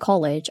on to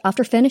college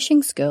after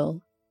finishing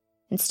school.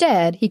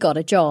 Instead, he got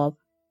a job.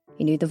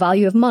 He knew the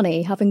value of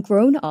money, having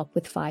grown up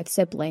with 5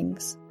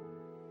 siblings.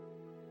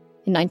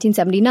 In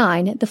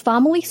 1979, the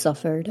family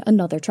suffered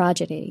another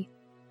tragedy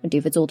when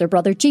David's older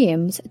brother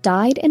James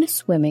died in a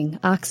swimming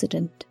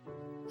accident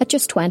at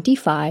just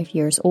 25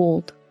 years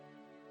old.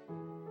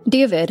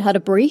 David had a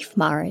brief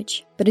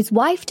marriage, but his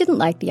wife didn't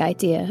like the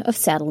idea of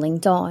settling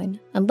down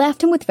and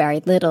left him with very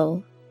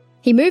little.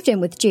 He moved in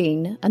with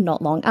Jean, and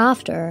not long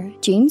after,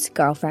 Jean's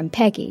girlfriend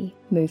Peggy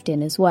moved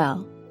in as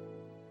well.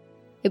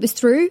 It was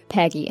through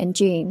Peggy and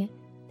Jean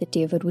that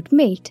David would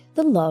meet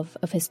the love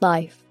of his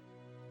life.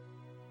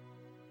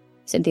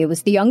 Cynthia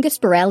was the youngest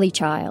Borelli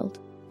child.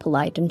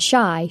 Polite and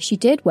shy, she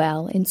did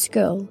well in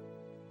school.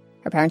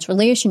 Her parents'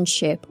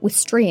 relationship was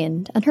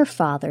strained and her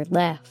father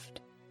left.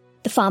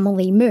 The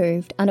family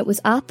moved, and it was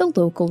at the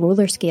local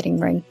roller skating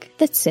rink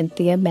that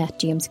Cynthia met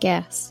James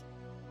Guess.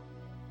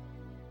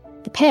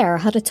 The pair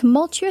had a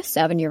tumultuous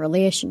 7-year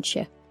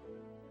relationship.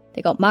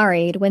 They got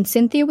married when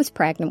Cynthia was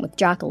pregnant with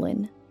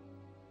Jacqueline.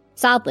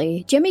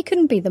 Sadly, Jimmy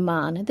couldn't be the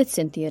man that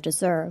Cynthia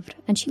deserved,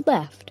 and she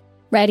left,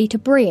 ready to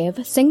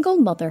brave single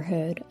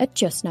motherhood at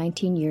just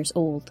 19 years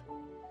old.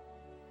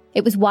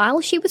 It was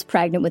while she was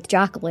pregnant with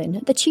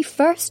Jacqueline that she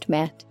first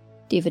met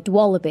David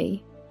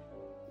Wallaby.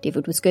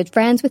 David was good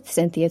friends with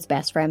Cynthia's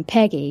best friend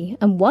Peggy,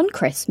 and one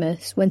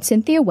Christmas, when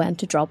Cynthia went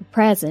to drop a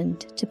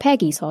present to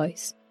Peggy's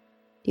house,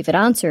 David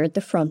answered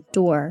the front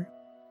door.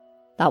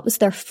 That was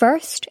their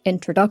first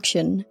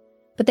introduction,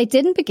 but they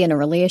didn't begin a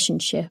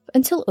relationship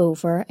until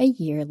over a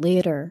year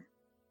later.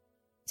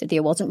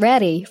 Cynthia wasn't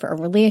ready for a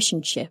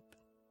relationship.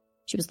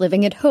 She was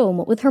living at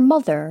home with her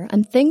mother,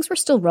 and things were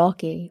still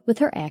rocky with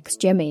her ex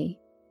Jimmy.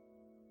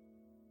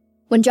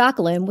 When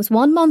Jacqueline was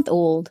 1 month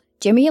old,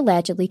 Jimmy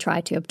allegedly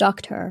tried to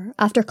abduct her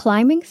after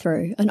climbing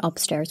through an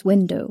upstairs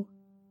window.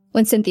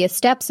 When Cynthia's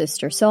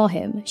stepsister saw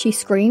him, she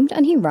screamed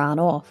and he ran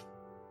off.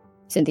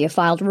 Cynthia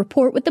filed a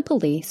report with the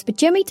police, but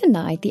Jimmy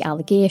denied the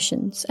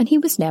allegations and he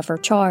was never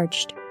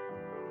charged.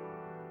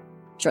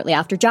 Shortly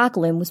after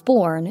Jacqueline was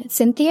born,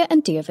 Cynthia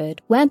and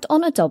David went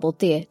on a double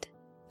date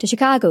to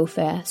Chicago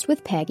Fest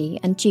with Peggy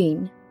and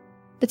Jean.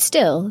 But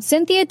still,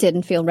 Cynthia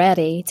didn't feel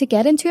ready to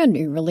get into a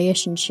new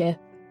relationship.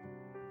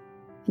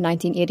 In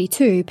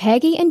 1982,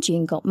 Peggy and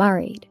Jean got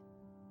married.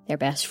 Their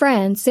best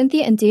friends,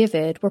 Cynthia and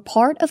David, were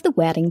part of the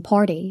wedding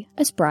party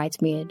as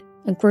bridesmaid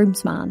and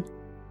groomsman.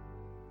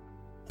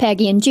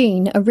 Peggy and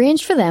Jean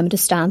arranged for them to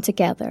stand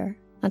together,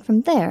 and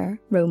from there,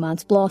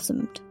 romance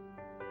blossomed.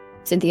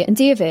 Cynthia and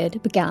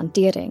David began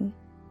dating.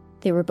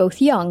 They were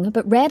both young,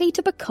 but ready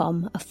to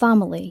become a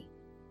family.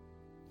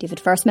 David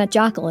first met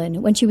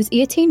Jacqueline when she was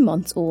 18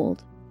 months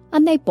old,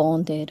 and they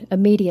bonded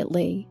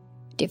immediately.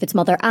 David's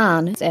mother,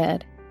 Anne,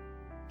 said,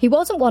 "He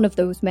wasn't one of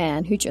those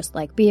men who just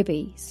like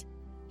babies.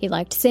 He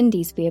liked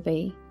Cindy's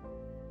baby."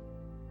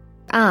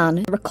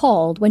 Anne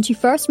recalled when she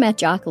first met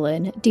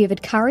Jacqueline,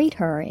 David carried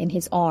her in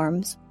his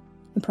arms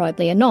and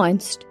proudly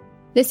announced,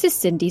 "This is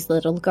Cindy's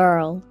little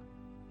girl."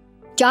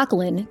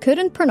 Jacqueline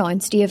couldn't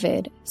pronounce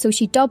David, so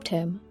she dubbed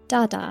him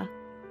Dada.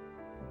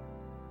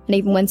 And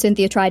even when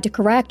Cynthia tried to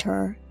correct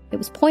her, it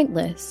was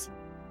pointless.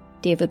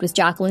 David was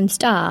Jacqueline's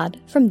dad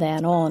from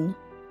then on.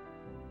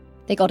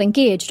 They got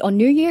engaged on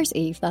New Year's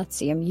Eve that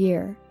same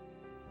year.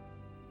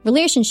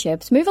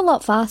 Relationships move a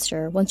lot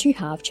faster once you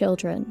have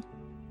children.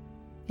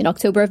 In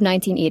October of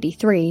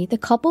 1983, the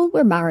couple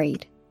were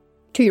married.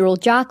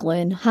 2-year-old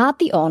Jacqueline had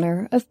the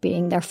honour of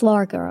being their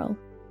flower girl.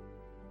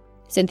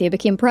 Cynthia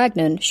became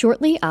pregnant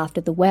shortly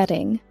after the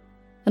wedding,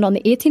 and on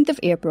the 18th of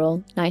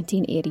April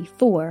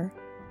 1984,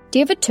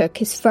 David took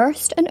his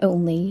first and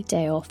only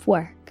day off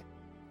work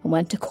and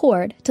went to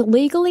court to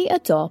legally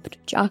adopt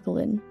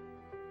Jacqueline.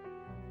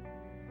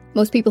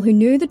 Most people who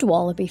knew the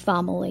Dwalaby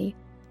family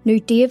knew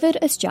David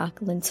as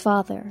Jacqueline's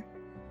father,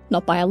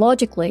 not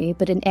biologically,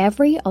 but in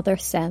every other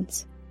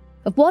sense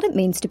of what it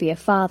means to be a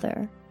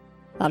father.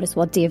 That is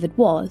what David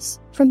was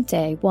from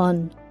day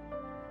one.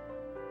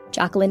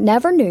 Jacqueline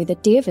never knew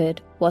that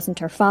David wasn't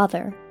her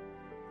father.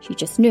 She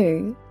just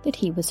knew that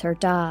he was her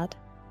dad.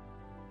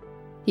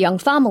 The young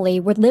family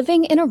were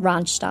living in a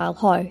ranch-style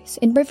house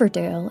in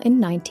Riverdale in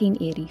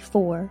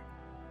 1984.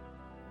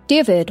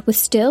 David was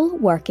still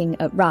working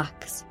at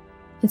Rax,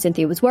 and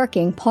Cynthia was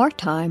working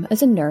part-time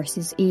as a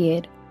nurse's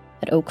aide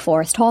at Oak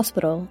Forest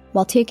Hospital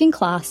while taking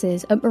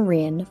classes at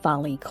Moraine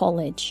Valley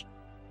College.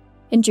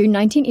 In June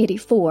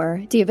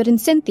 1984, David and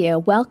Cynthia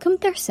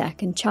welcomed their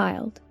second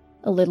child,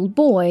 a little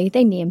boy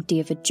they named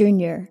David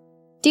Jr.,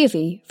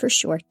 Davy for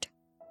short.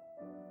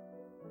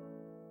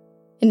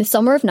 In the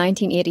summer of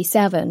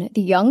 1987,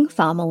 the young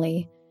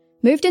family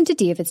moved into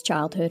David's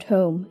childhood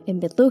home in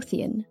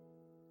Midlothian.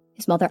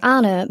 His mother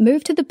Anna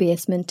moved to the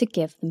basement to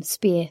give them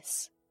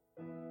space.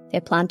 They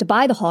had planned to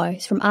buy the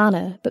house from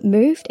Anna, but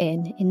moved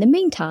in the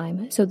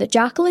meantime so that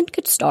Jacqueline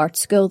could start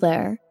school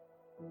there.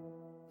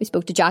 We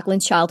spoke to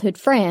Jacqueline's childhood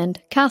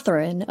friend,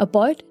 Catherine,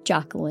 about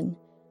Jacqueline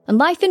and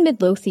life in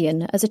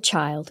Midlothian as a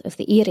child of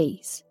the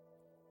 80s.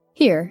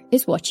 Here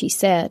is what she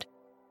said.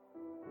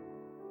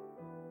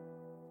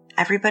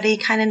 Everybody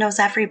kind of knows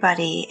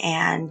everybody,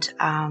 and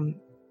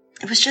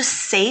it was just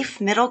safe,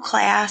 middle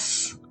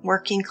class,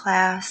 working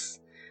class,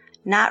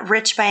 not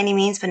rich by any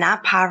means, but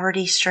not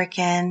poverty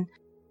stricken,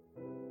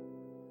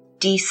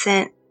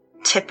 decent,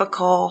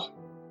 typical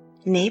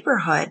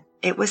neighborhood.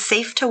 It was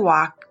safe to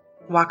walk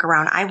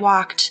around. I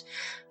walked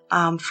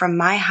from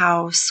my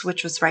house,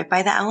 which was right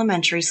by the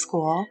elementary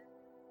school,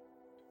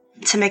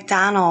 to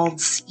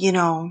McDonald's,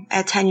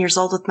 at 10 years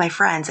old with my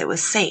friends. It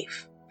was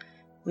safe.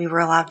 We were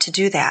allowed to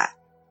do that.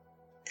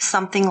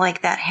 Something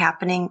like that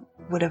happening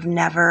would have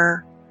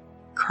never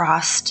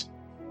crossed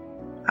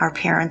our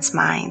parents'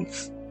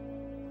 minds.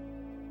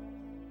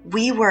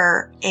 We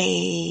were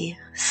a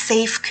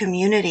safe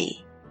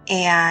community,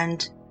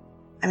 and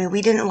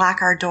we didn't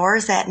lock our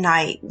doors at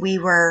night. We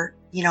were,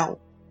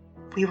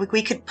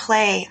 we could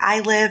play.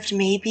 I lived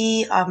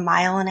maybe 1.5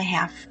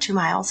 miles, 2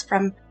 miles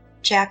from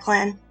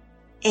Jacqueline,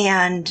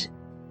 and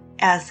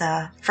as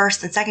a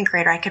first and second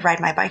grader, I could ride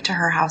my bike to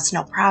her house,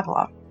 no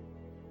problem.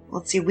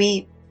 Let's see,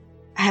 we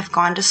have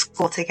gone to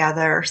school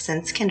together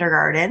since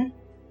kindergarten.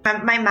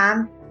 My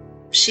mom,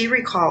 she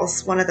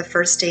recalls one of the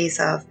first days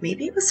of,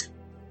 maybe it was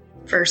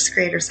first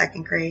grade or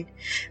second grade.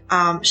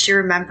 She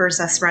remembers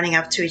us running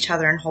up to each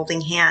other and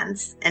holding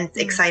hands and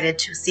excited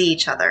to see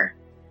each other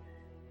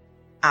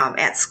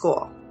at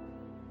school.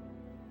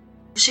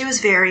 She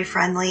was very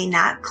friendly,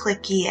 not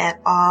cliquey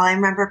at all. I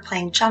remember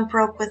playing jump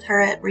rope with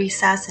her at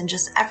recess, and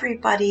just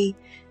everybody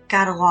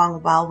got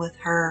along well with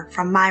her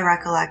from my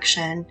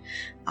recollection.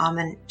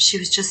 And she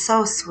was just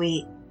so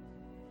sweet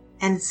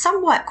and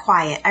somewhat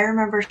quiet. I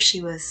remember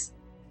she was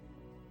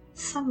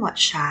somewhat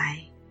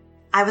shy.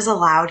 I was a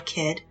loud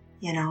kid,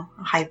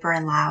 hyper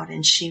and loud,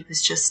 and she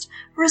was just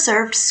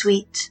reserved,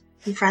 sweet,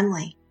 and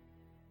friendly.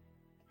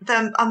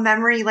 A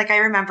memory, I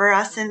remember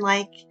us in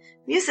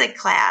music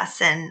class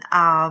and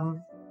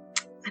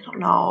I don't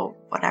know,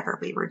 whatever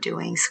we were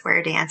doing,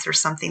 square dance or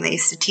something they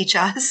used to teach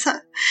us.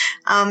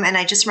 And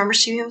I just remember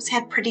she always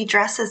had pretty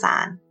dresses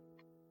on.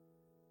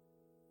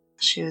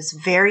 She was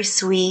very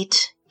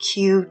sweet,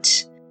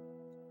 cute,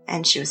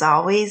 and she was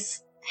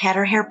always had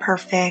her hair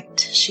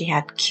perfect. She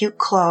had cute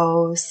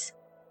clothes.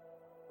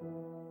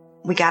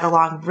 We got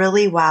along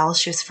really well.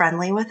 She was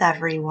friendly with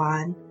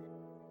everyone.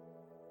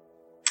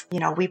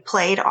 We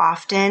played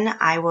often.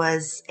 I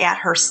was at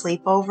her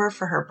sleepover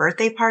for her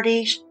birthday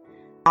party.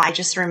 I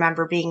just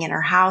remember being in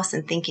her house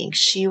and thinking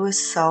she was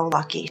so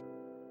lucky.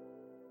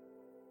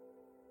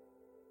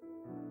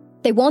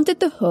 They wanted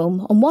the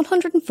home on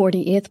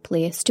 148th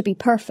Place to be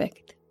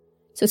perfect,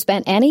 so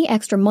spent any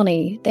extra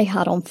money they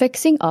had on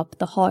fixing up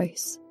the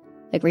house,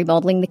 like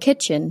remodelling the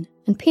kitchen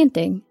and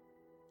painting.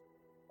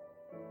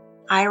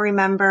 I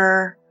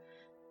remember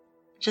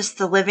just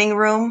the living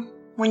room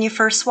when you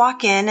first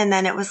walk in, and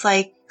then it was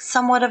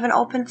somewhat of an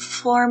open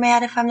floor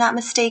mat, if I'm not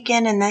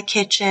mistaken, in the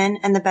kitchen,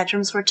 and the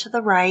bedrooms were to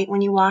the right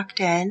when you walked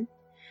in.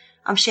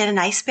 She had a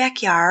nice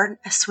backyard,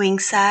 a swing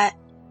set.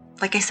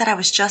 Like I said,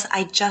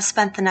 I just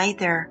spent the night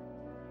there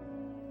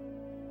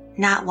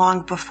not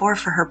long before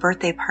for her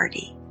birthday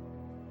party.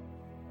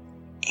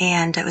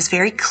 And it was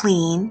very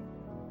clean,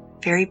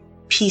 very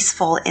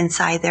peaceful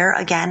inside there.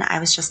 Again, I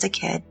was just a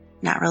kid,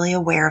 not really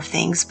aware of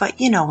things, but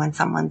when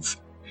someone's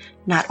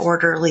not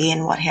orderly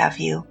and what have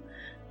you.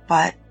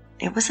 But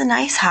it was a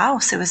nice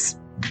house. It was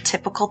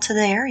typical to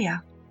the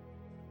area.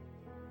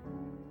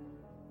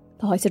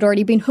 The house had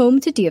already been home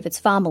to David's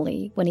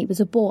family when he was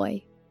a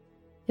boy.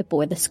 It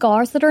bore the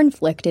scars that are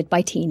inflicted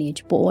by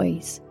teenage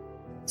boys.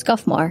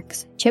 Scuff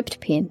marks, chipped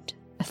paint,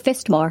 a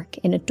fist mark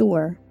in a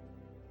door.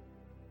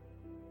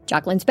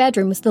 Jacqueline's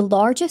bedroom was the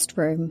largest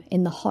room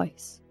in the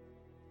house.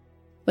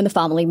 When the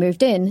family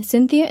moved in,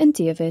 Cynthia and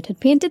David had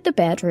painted the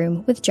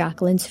bedroom with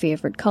Jacqueline's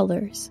favourite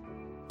colours: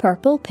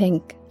 purple,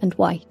 pink and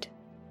white.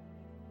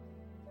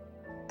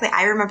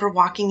 I remember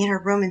walking in her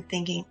room and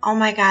thinking, oh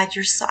my God,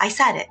 I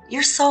said it,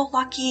 you're so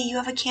lucky you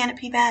have a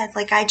canopy bed.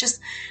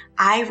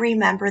 I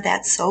remember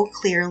that so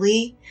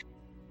clearly.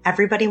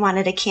 Everybody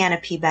wanted a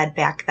canopy bed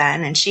back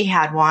then, and she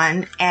had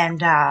one.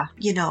 And, I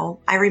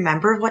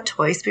remember what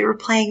toys we were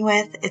playing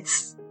with.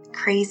 It's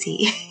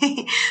crazy.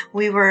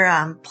 We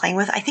were playing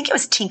with, I think it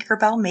was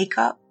Tinkerbell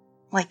makeup,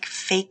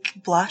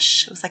 fake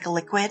blush. It was like a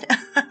liquid.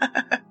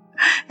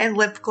 And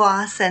lip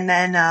gloss, and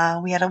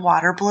then we had a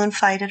water balloon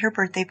fight at her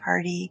birthday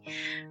party.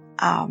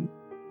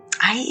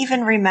 I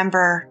even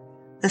remember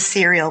the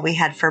cereal we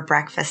had for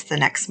breakfast the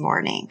next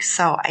morning.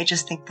 So I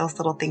just think those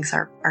little things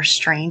are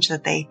strange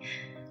that they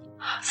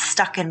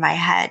stuck in my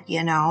head,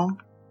 Down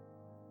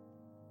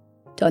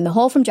the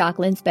hall from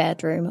Jacqueline's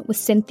bedroom was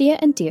Cynthia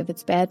and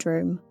David's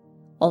bedroom,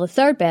 while the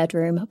third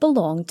bedroom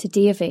belonged to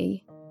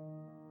Davy.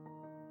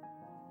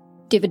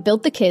 David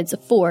built the kids a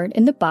fort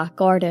in the back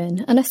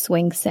garden, and a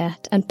swing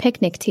set and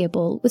picnic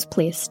table was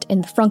placed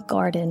in the front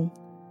garden.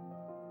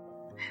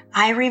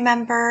 I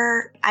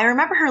remember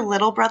her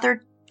little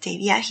brother, Dave.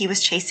 Yeah, he was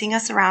chasing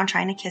us around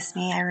trying to kiss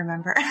me, I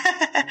remember.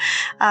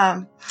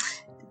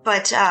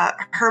 But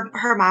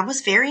her mom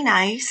was very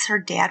nice. Her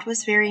dad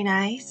was very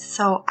nice.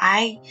 So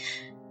my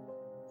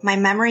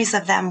memories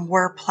of them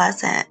were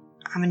pleasant.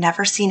 I've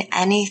never seen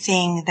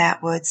anything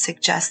that would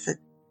suggest that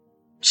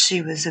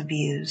she was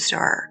abused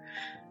or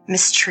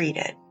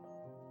mistreated.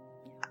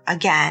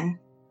 Again,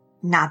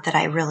 not that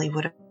I really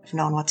would have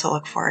known what to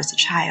look for as a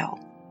child.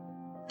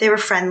 They were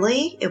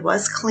friendly. It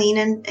was clean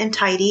and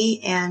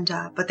tidy,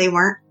 but they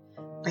weren't,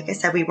 like I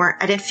said,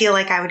 I didn't feel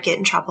like I would get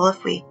in trouble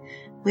if we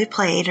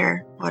played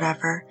or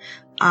whatever.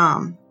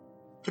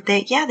 But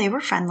they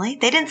were friendly.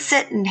 They didn't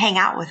sit and hang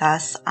out with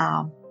us,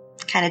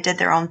 kind of did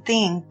their own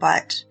thing,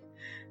 but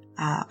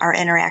our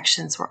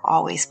interactions were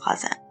always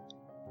pleasant.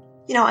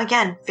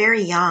 Again,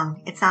 very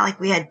young. It's not like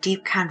we had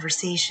deep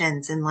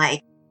conversations and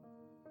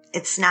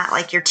it's not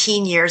like your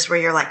teen years where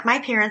you're like, my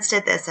parents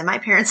did this and my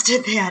parents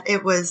did that.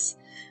 It was,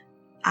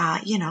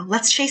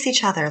 let's chase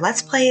each other.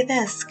 Let's play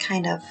this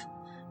kind of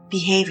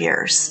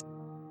behaviors.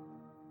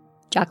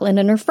 Jacqueline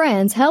and her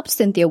friends helped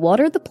Cynthia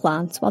water the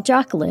plants while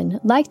Jacqueline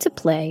liked to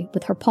play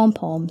with her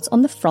pom-poms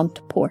on the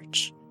front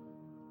porch.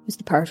 It was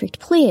the perfect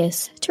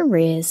place to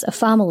raise a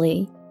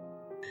family.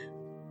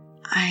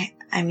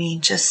 I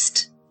mean,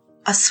 just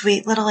a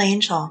sweet little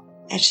angel,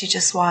 and she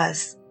just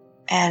was.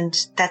 And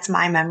that's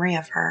my memory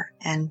of her.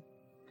 And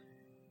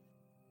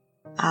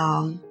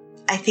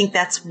I think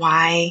that's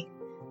why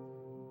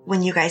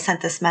when you guys sent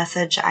this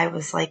message, I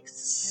was like,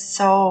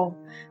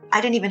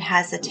 I didn't even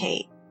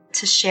hesitate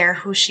to share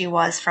who she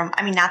was from.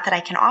 I mean, not that I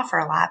can offer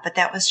a lot, but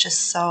that was just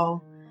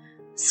so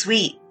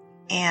sweet.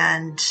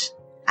 And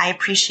I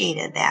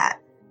appreciated that.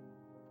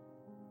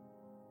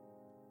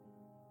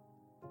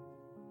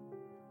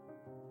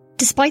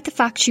 Despite the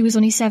fact she was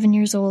only 7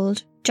 years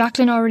old,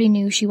 Jacqueline already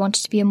knew she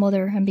wanted to be a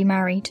mother and be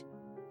married.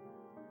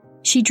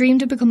 She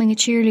dreamed of becoming a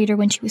cheerleader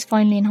when she was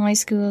finally in high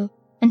school,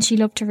 and she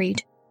loved to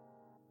read.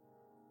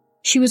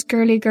 She was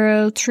girly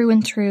girl through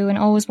and through and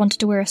always wanted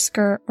to wear a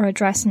skirt or a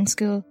dress in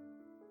school.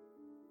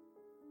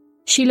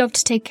 She loved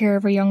to take care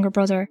of her younger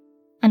brother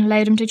and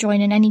allowed him to join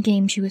in any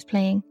game she was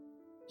playing,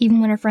 even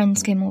when her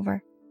friends came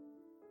over.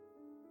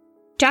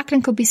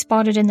 Jacqueline could be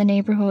spotted in the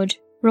neighbourhood,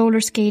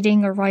 roller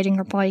skating or riding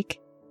her bike.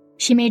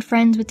 She made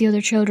friends with the other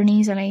children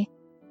easily.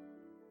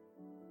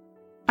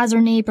 As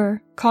her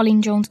neighbour,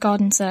 Colleen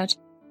Jones-Godden, said,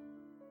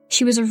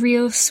 "She was a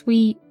real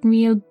sweet,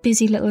 real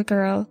busy little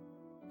girl.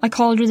 I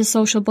called her the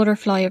social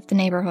butterfly of the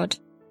neighbourhood."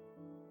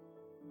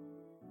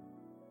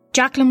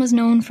 Jacqueline was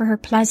known for her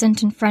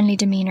pleasant and friendly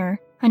demeanour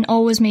and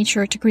always made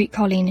sure to greet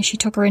Colleen as she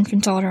took her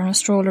infant daughter on a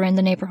stroller in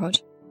the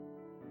neighbourhood.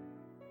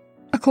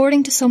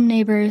 According to some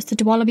neighbours, the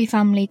DeWallaby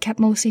family kept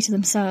mostly to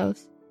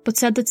themselves, but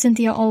said that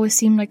Cynthia always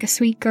seemed like a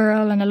sweet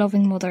girl and a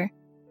loving mother.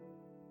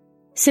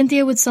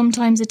 Cynthia would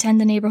sometimes attend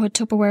the neighbourhood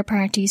Tupperware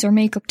parties or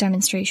makeup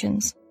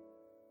demonstrations.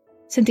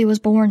 Cynthia was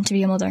born to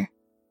be a mother.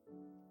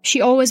 She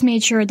always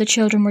made sure the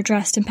children were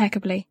dressed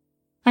impeccably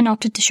and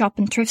opted to shop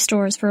in thrift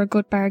stores for a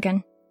good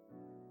bargain.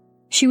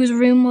 She was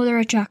room mother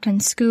at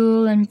Jacqueline's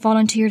school and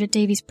volunteered at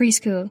Davy's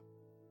preschool.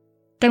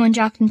 Then when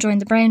Jacqueline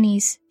joined the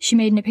Brownies, she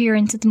made an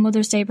appearance at the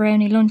Mother's Day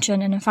Brownie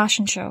luncheon in a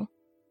fashion show.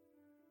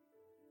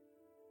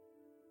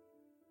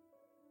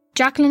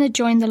 Jacqueline had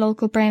joined the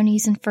local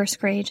Brownies in first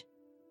grade.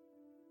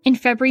 In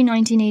February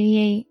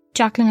 1988,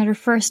 Jacqueline had her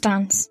first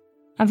dance,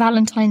 a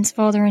Valentine's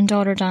father and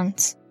daughter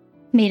dance,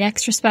 made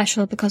extra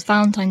special because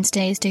Valentine's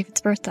Day is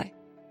David's birthday.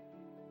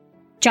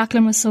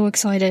 Jacqueline was so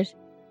excited,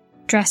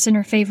 dressed in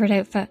her favourite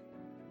outfit,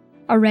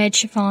 a red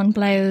chiffon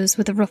blouse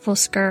with a ruffle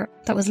skirt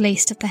that was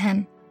laced at the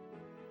hem.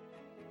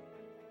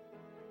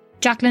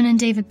 Jacqueline and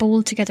David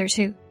bowled together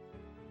too,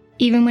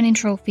 even winning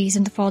trophies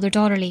in the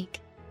father-daughter league.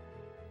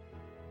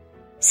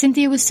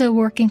 Cynthia was still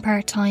working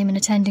part-time and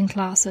attending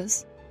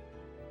classes.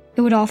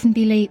 It would often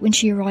be late when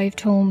she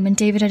arrived home and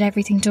David had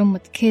everything done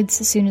with the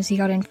kids as soon as he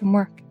got in from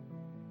work.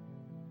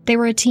 They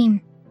were a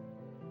team.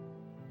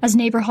 As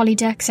neighbour Holly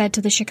Deck said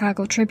to the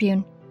Chicago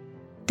Tribune,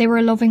 they were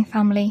a loving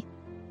family.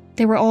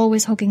 They were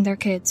always hugging their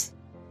kids.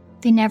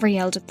 They never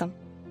yelled at them.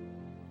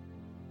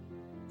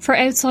 For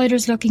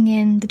outsiders looking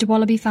in, the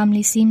DeWallaby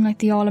family seemed like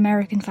the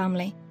all-American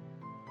family.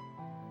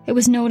 It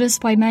was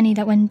noticed by many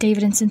that when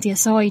David and Cynthia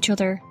saw each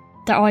other,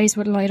 their eyes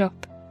would light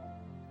up.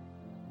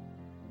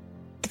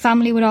 The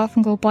family would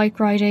often go bike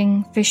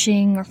riding,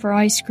 fishing, or for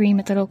ice cream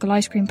at the local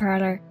ice cream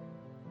parlour.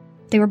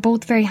 They were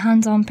both very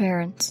hands-on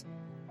parents.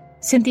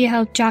 Cynthia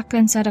helped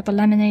Jacqueline set up a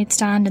lemonade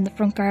stand in the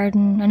front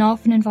garden and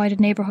often invited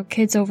neighbourhood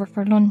kids over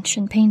for lunch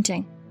and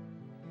painting.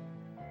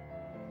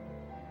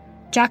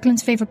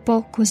 Jacqueline's favourite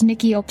book was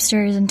Nicky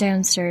Upstairs and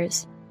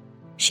Downstairs.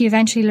 She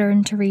eventually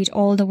learned to read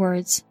all the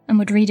words and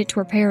would read it to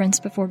her parents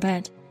before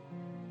bed.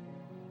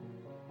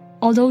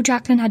 Although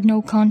Jacqueline had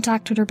no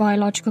contact with her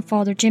biological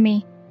father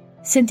Jimmy,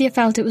 Cynthia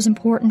felt it was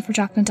important for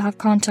Jacqueline to have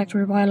contact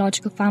with her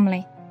biological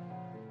family.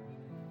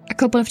 A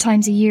couple of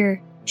times a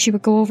year, she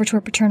would go over to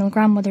her paternal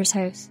grandmother's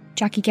house,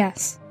 Jackie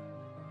Guess.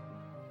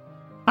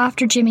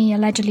 After Jimmy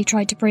allegedly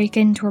tried to break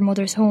into her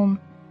mother's home,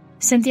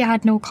 Cynthia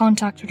had no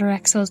contact with her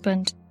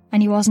ex-husband,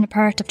 and he wasn't a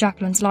part of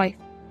Jacqueline's life.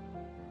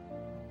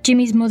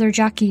 Jimmy's mother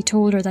Jackie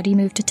told her that he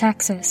moved to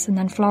Texas and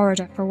then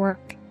Florida for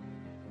work.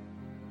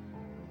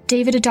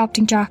 David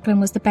adopting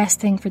Jacqueline was the best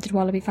thing for the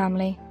DeWallaby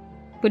family,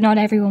 but not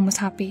everyone was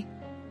happy.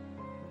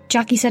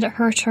 Jackie said it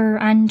hurt her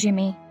and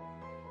Jimmy.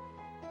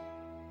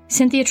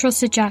 Cynthia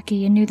trusted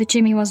Jackie and knew that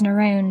Jimmy wasn't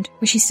around,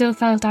 but she still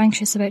felt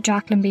anxious about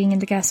Jacqueline being in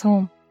the guest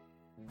home,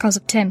 because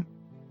of Tim,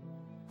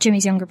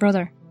 Jimmy's younger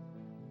brother.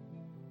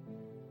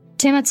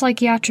 Tim had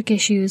psychiatric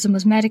issues and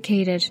was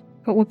medicated,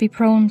 but would be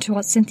prone to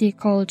what Cynthia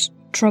called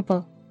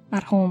trouble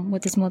at home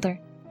with his mother.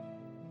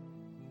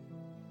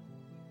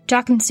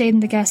 Jacqueline stayed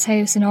in the guest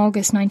house in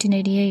August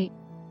 1988,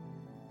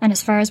 and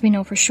as far as we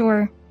know for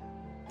sure,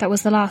 that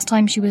was the last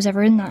time she was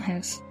ever in that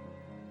house.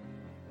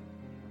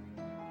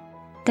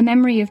 The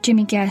memory of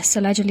Jimmy Guest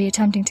allegedly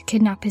attempting to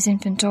kidnap his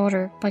infant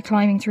daughter by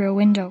climbing through a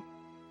window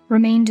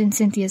remained in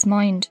Cynthia's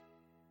mind,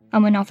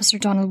 and when Officer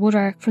Donald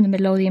Woodark from the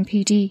Midlothian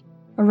PD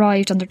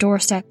arrived on their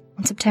doorstep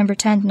on September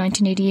 10,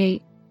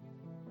 1988,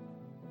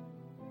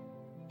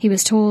 he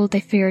was told they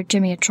feared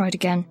Jimmy had tried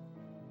again.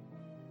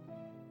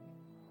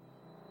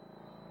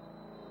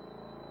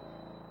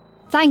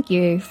 Thank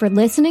you for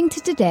listening to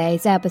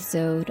today's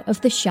episode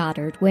of The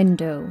Shattered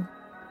Window.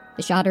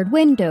 The Shattered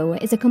Window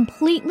is a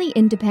completely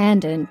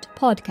independent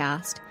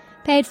podcast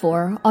paid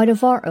for out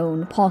of our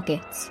own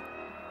pockets.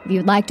 If you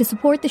would like to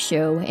support the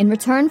show in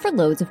return for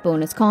loads of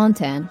bonus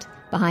content,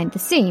 behind the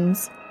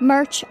scenes,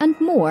 merch and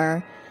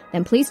more,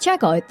 then please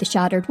check out The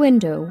Shattered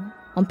Window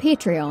on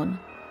Patreon.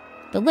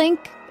 The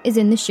link is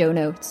in the show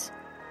notes.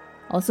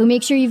 Also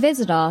make sure you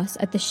visit us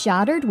at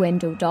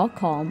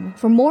theshatteredwindow.com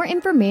for more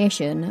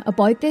information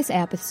about this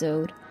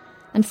episode,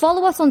 and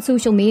follow us on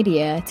social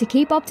media to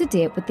keep up to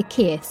date with the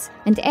case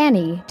and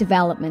any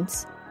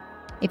developments.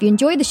 If you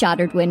enjoy The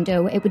Shattered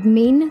Window, it would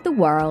mean the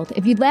world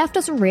if you'd left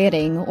us a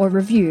rating or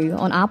review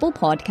on Apple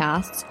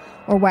Podcasts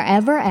or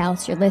wherever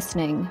else you're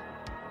listening.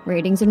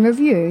 Ratings and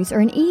reviews are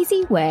an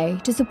easy way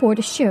to support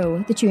a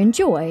show that you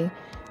enjoy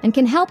and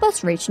can help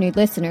us reach new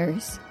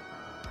listeners.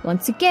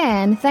 Once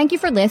again, thank you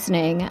for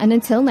listening, and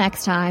until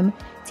next time,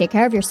 take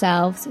care of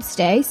yourselves,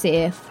 stay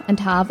safe, and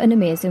have an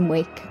amazing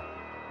week.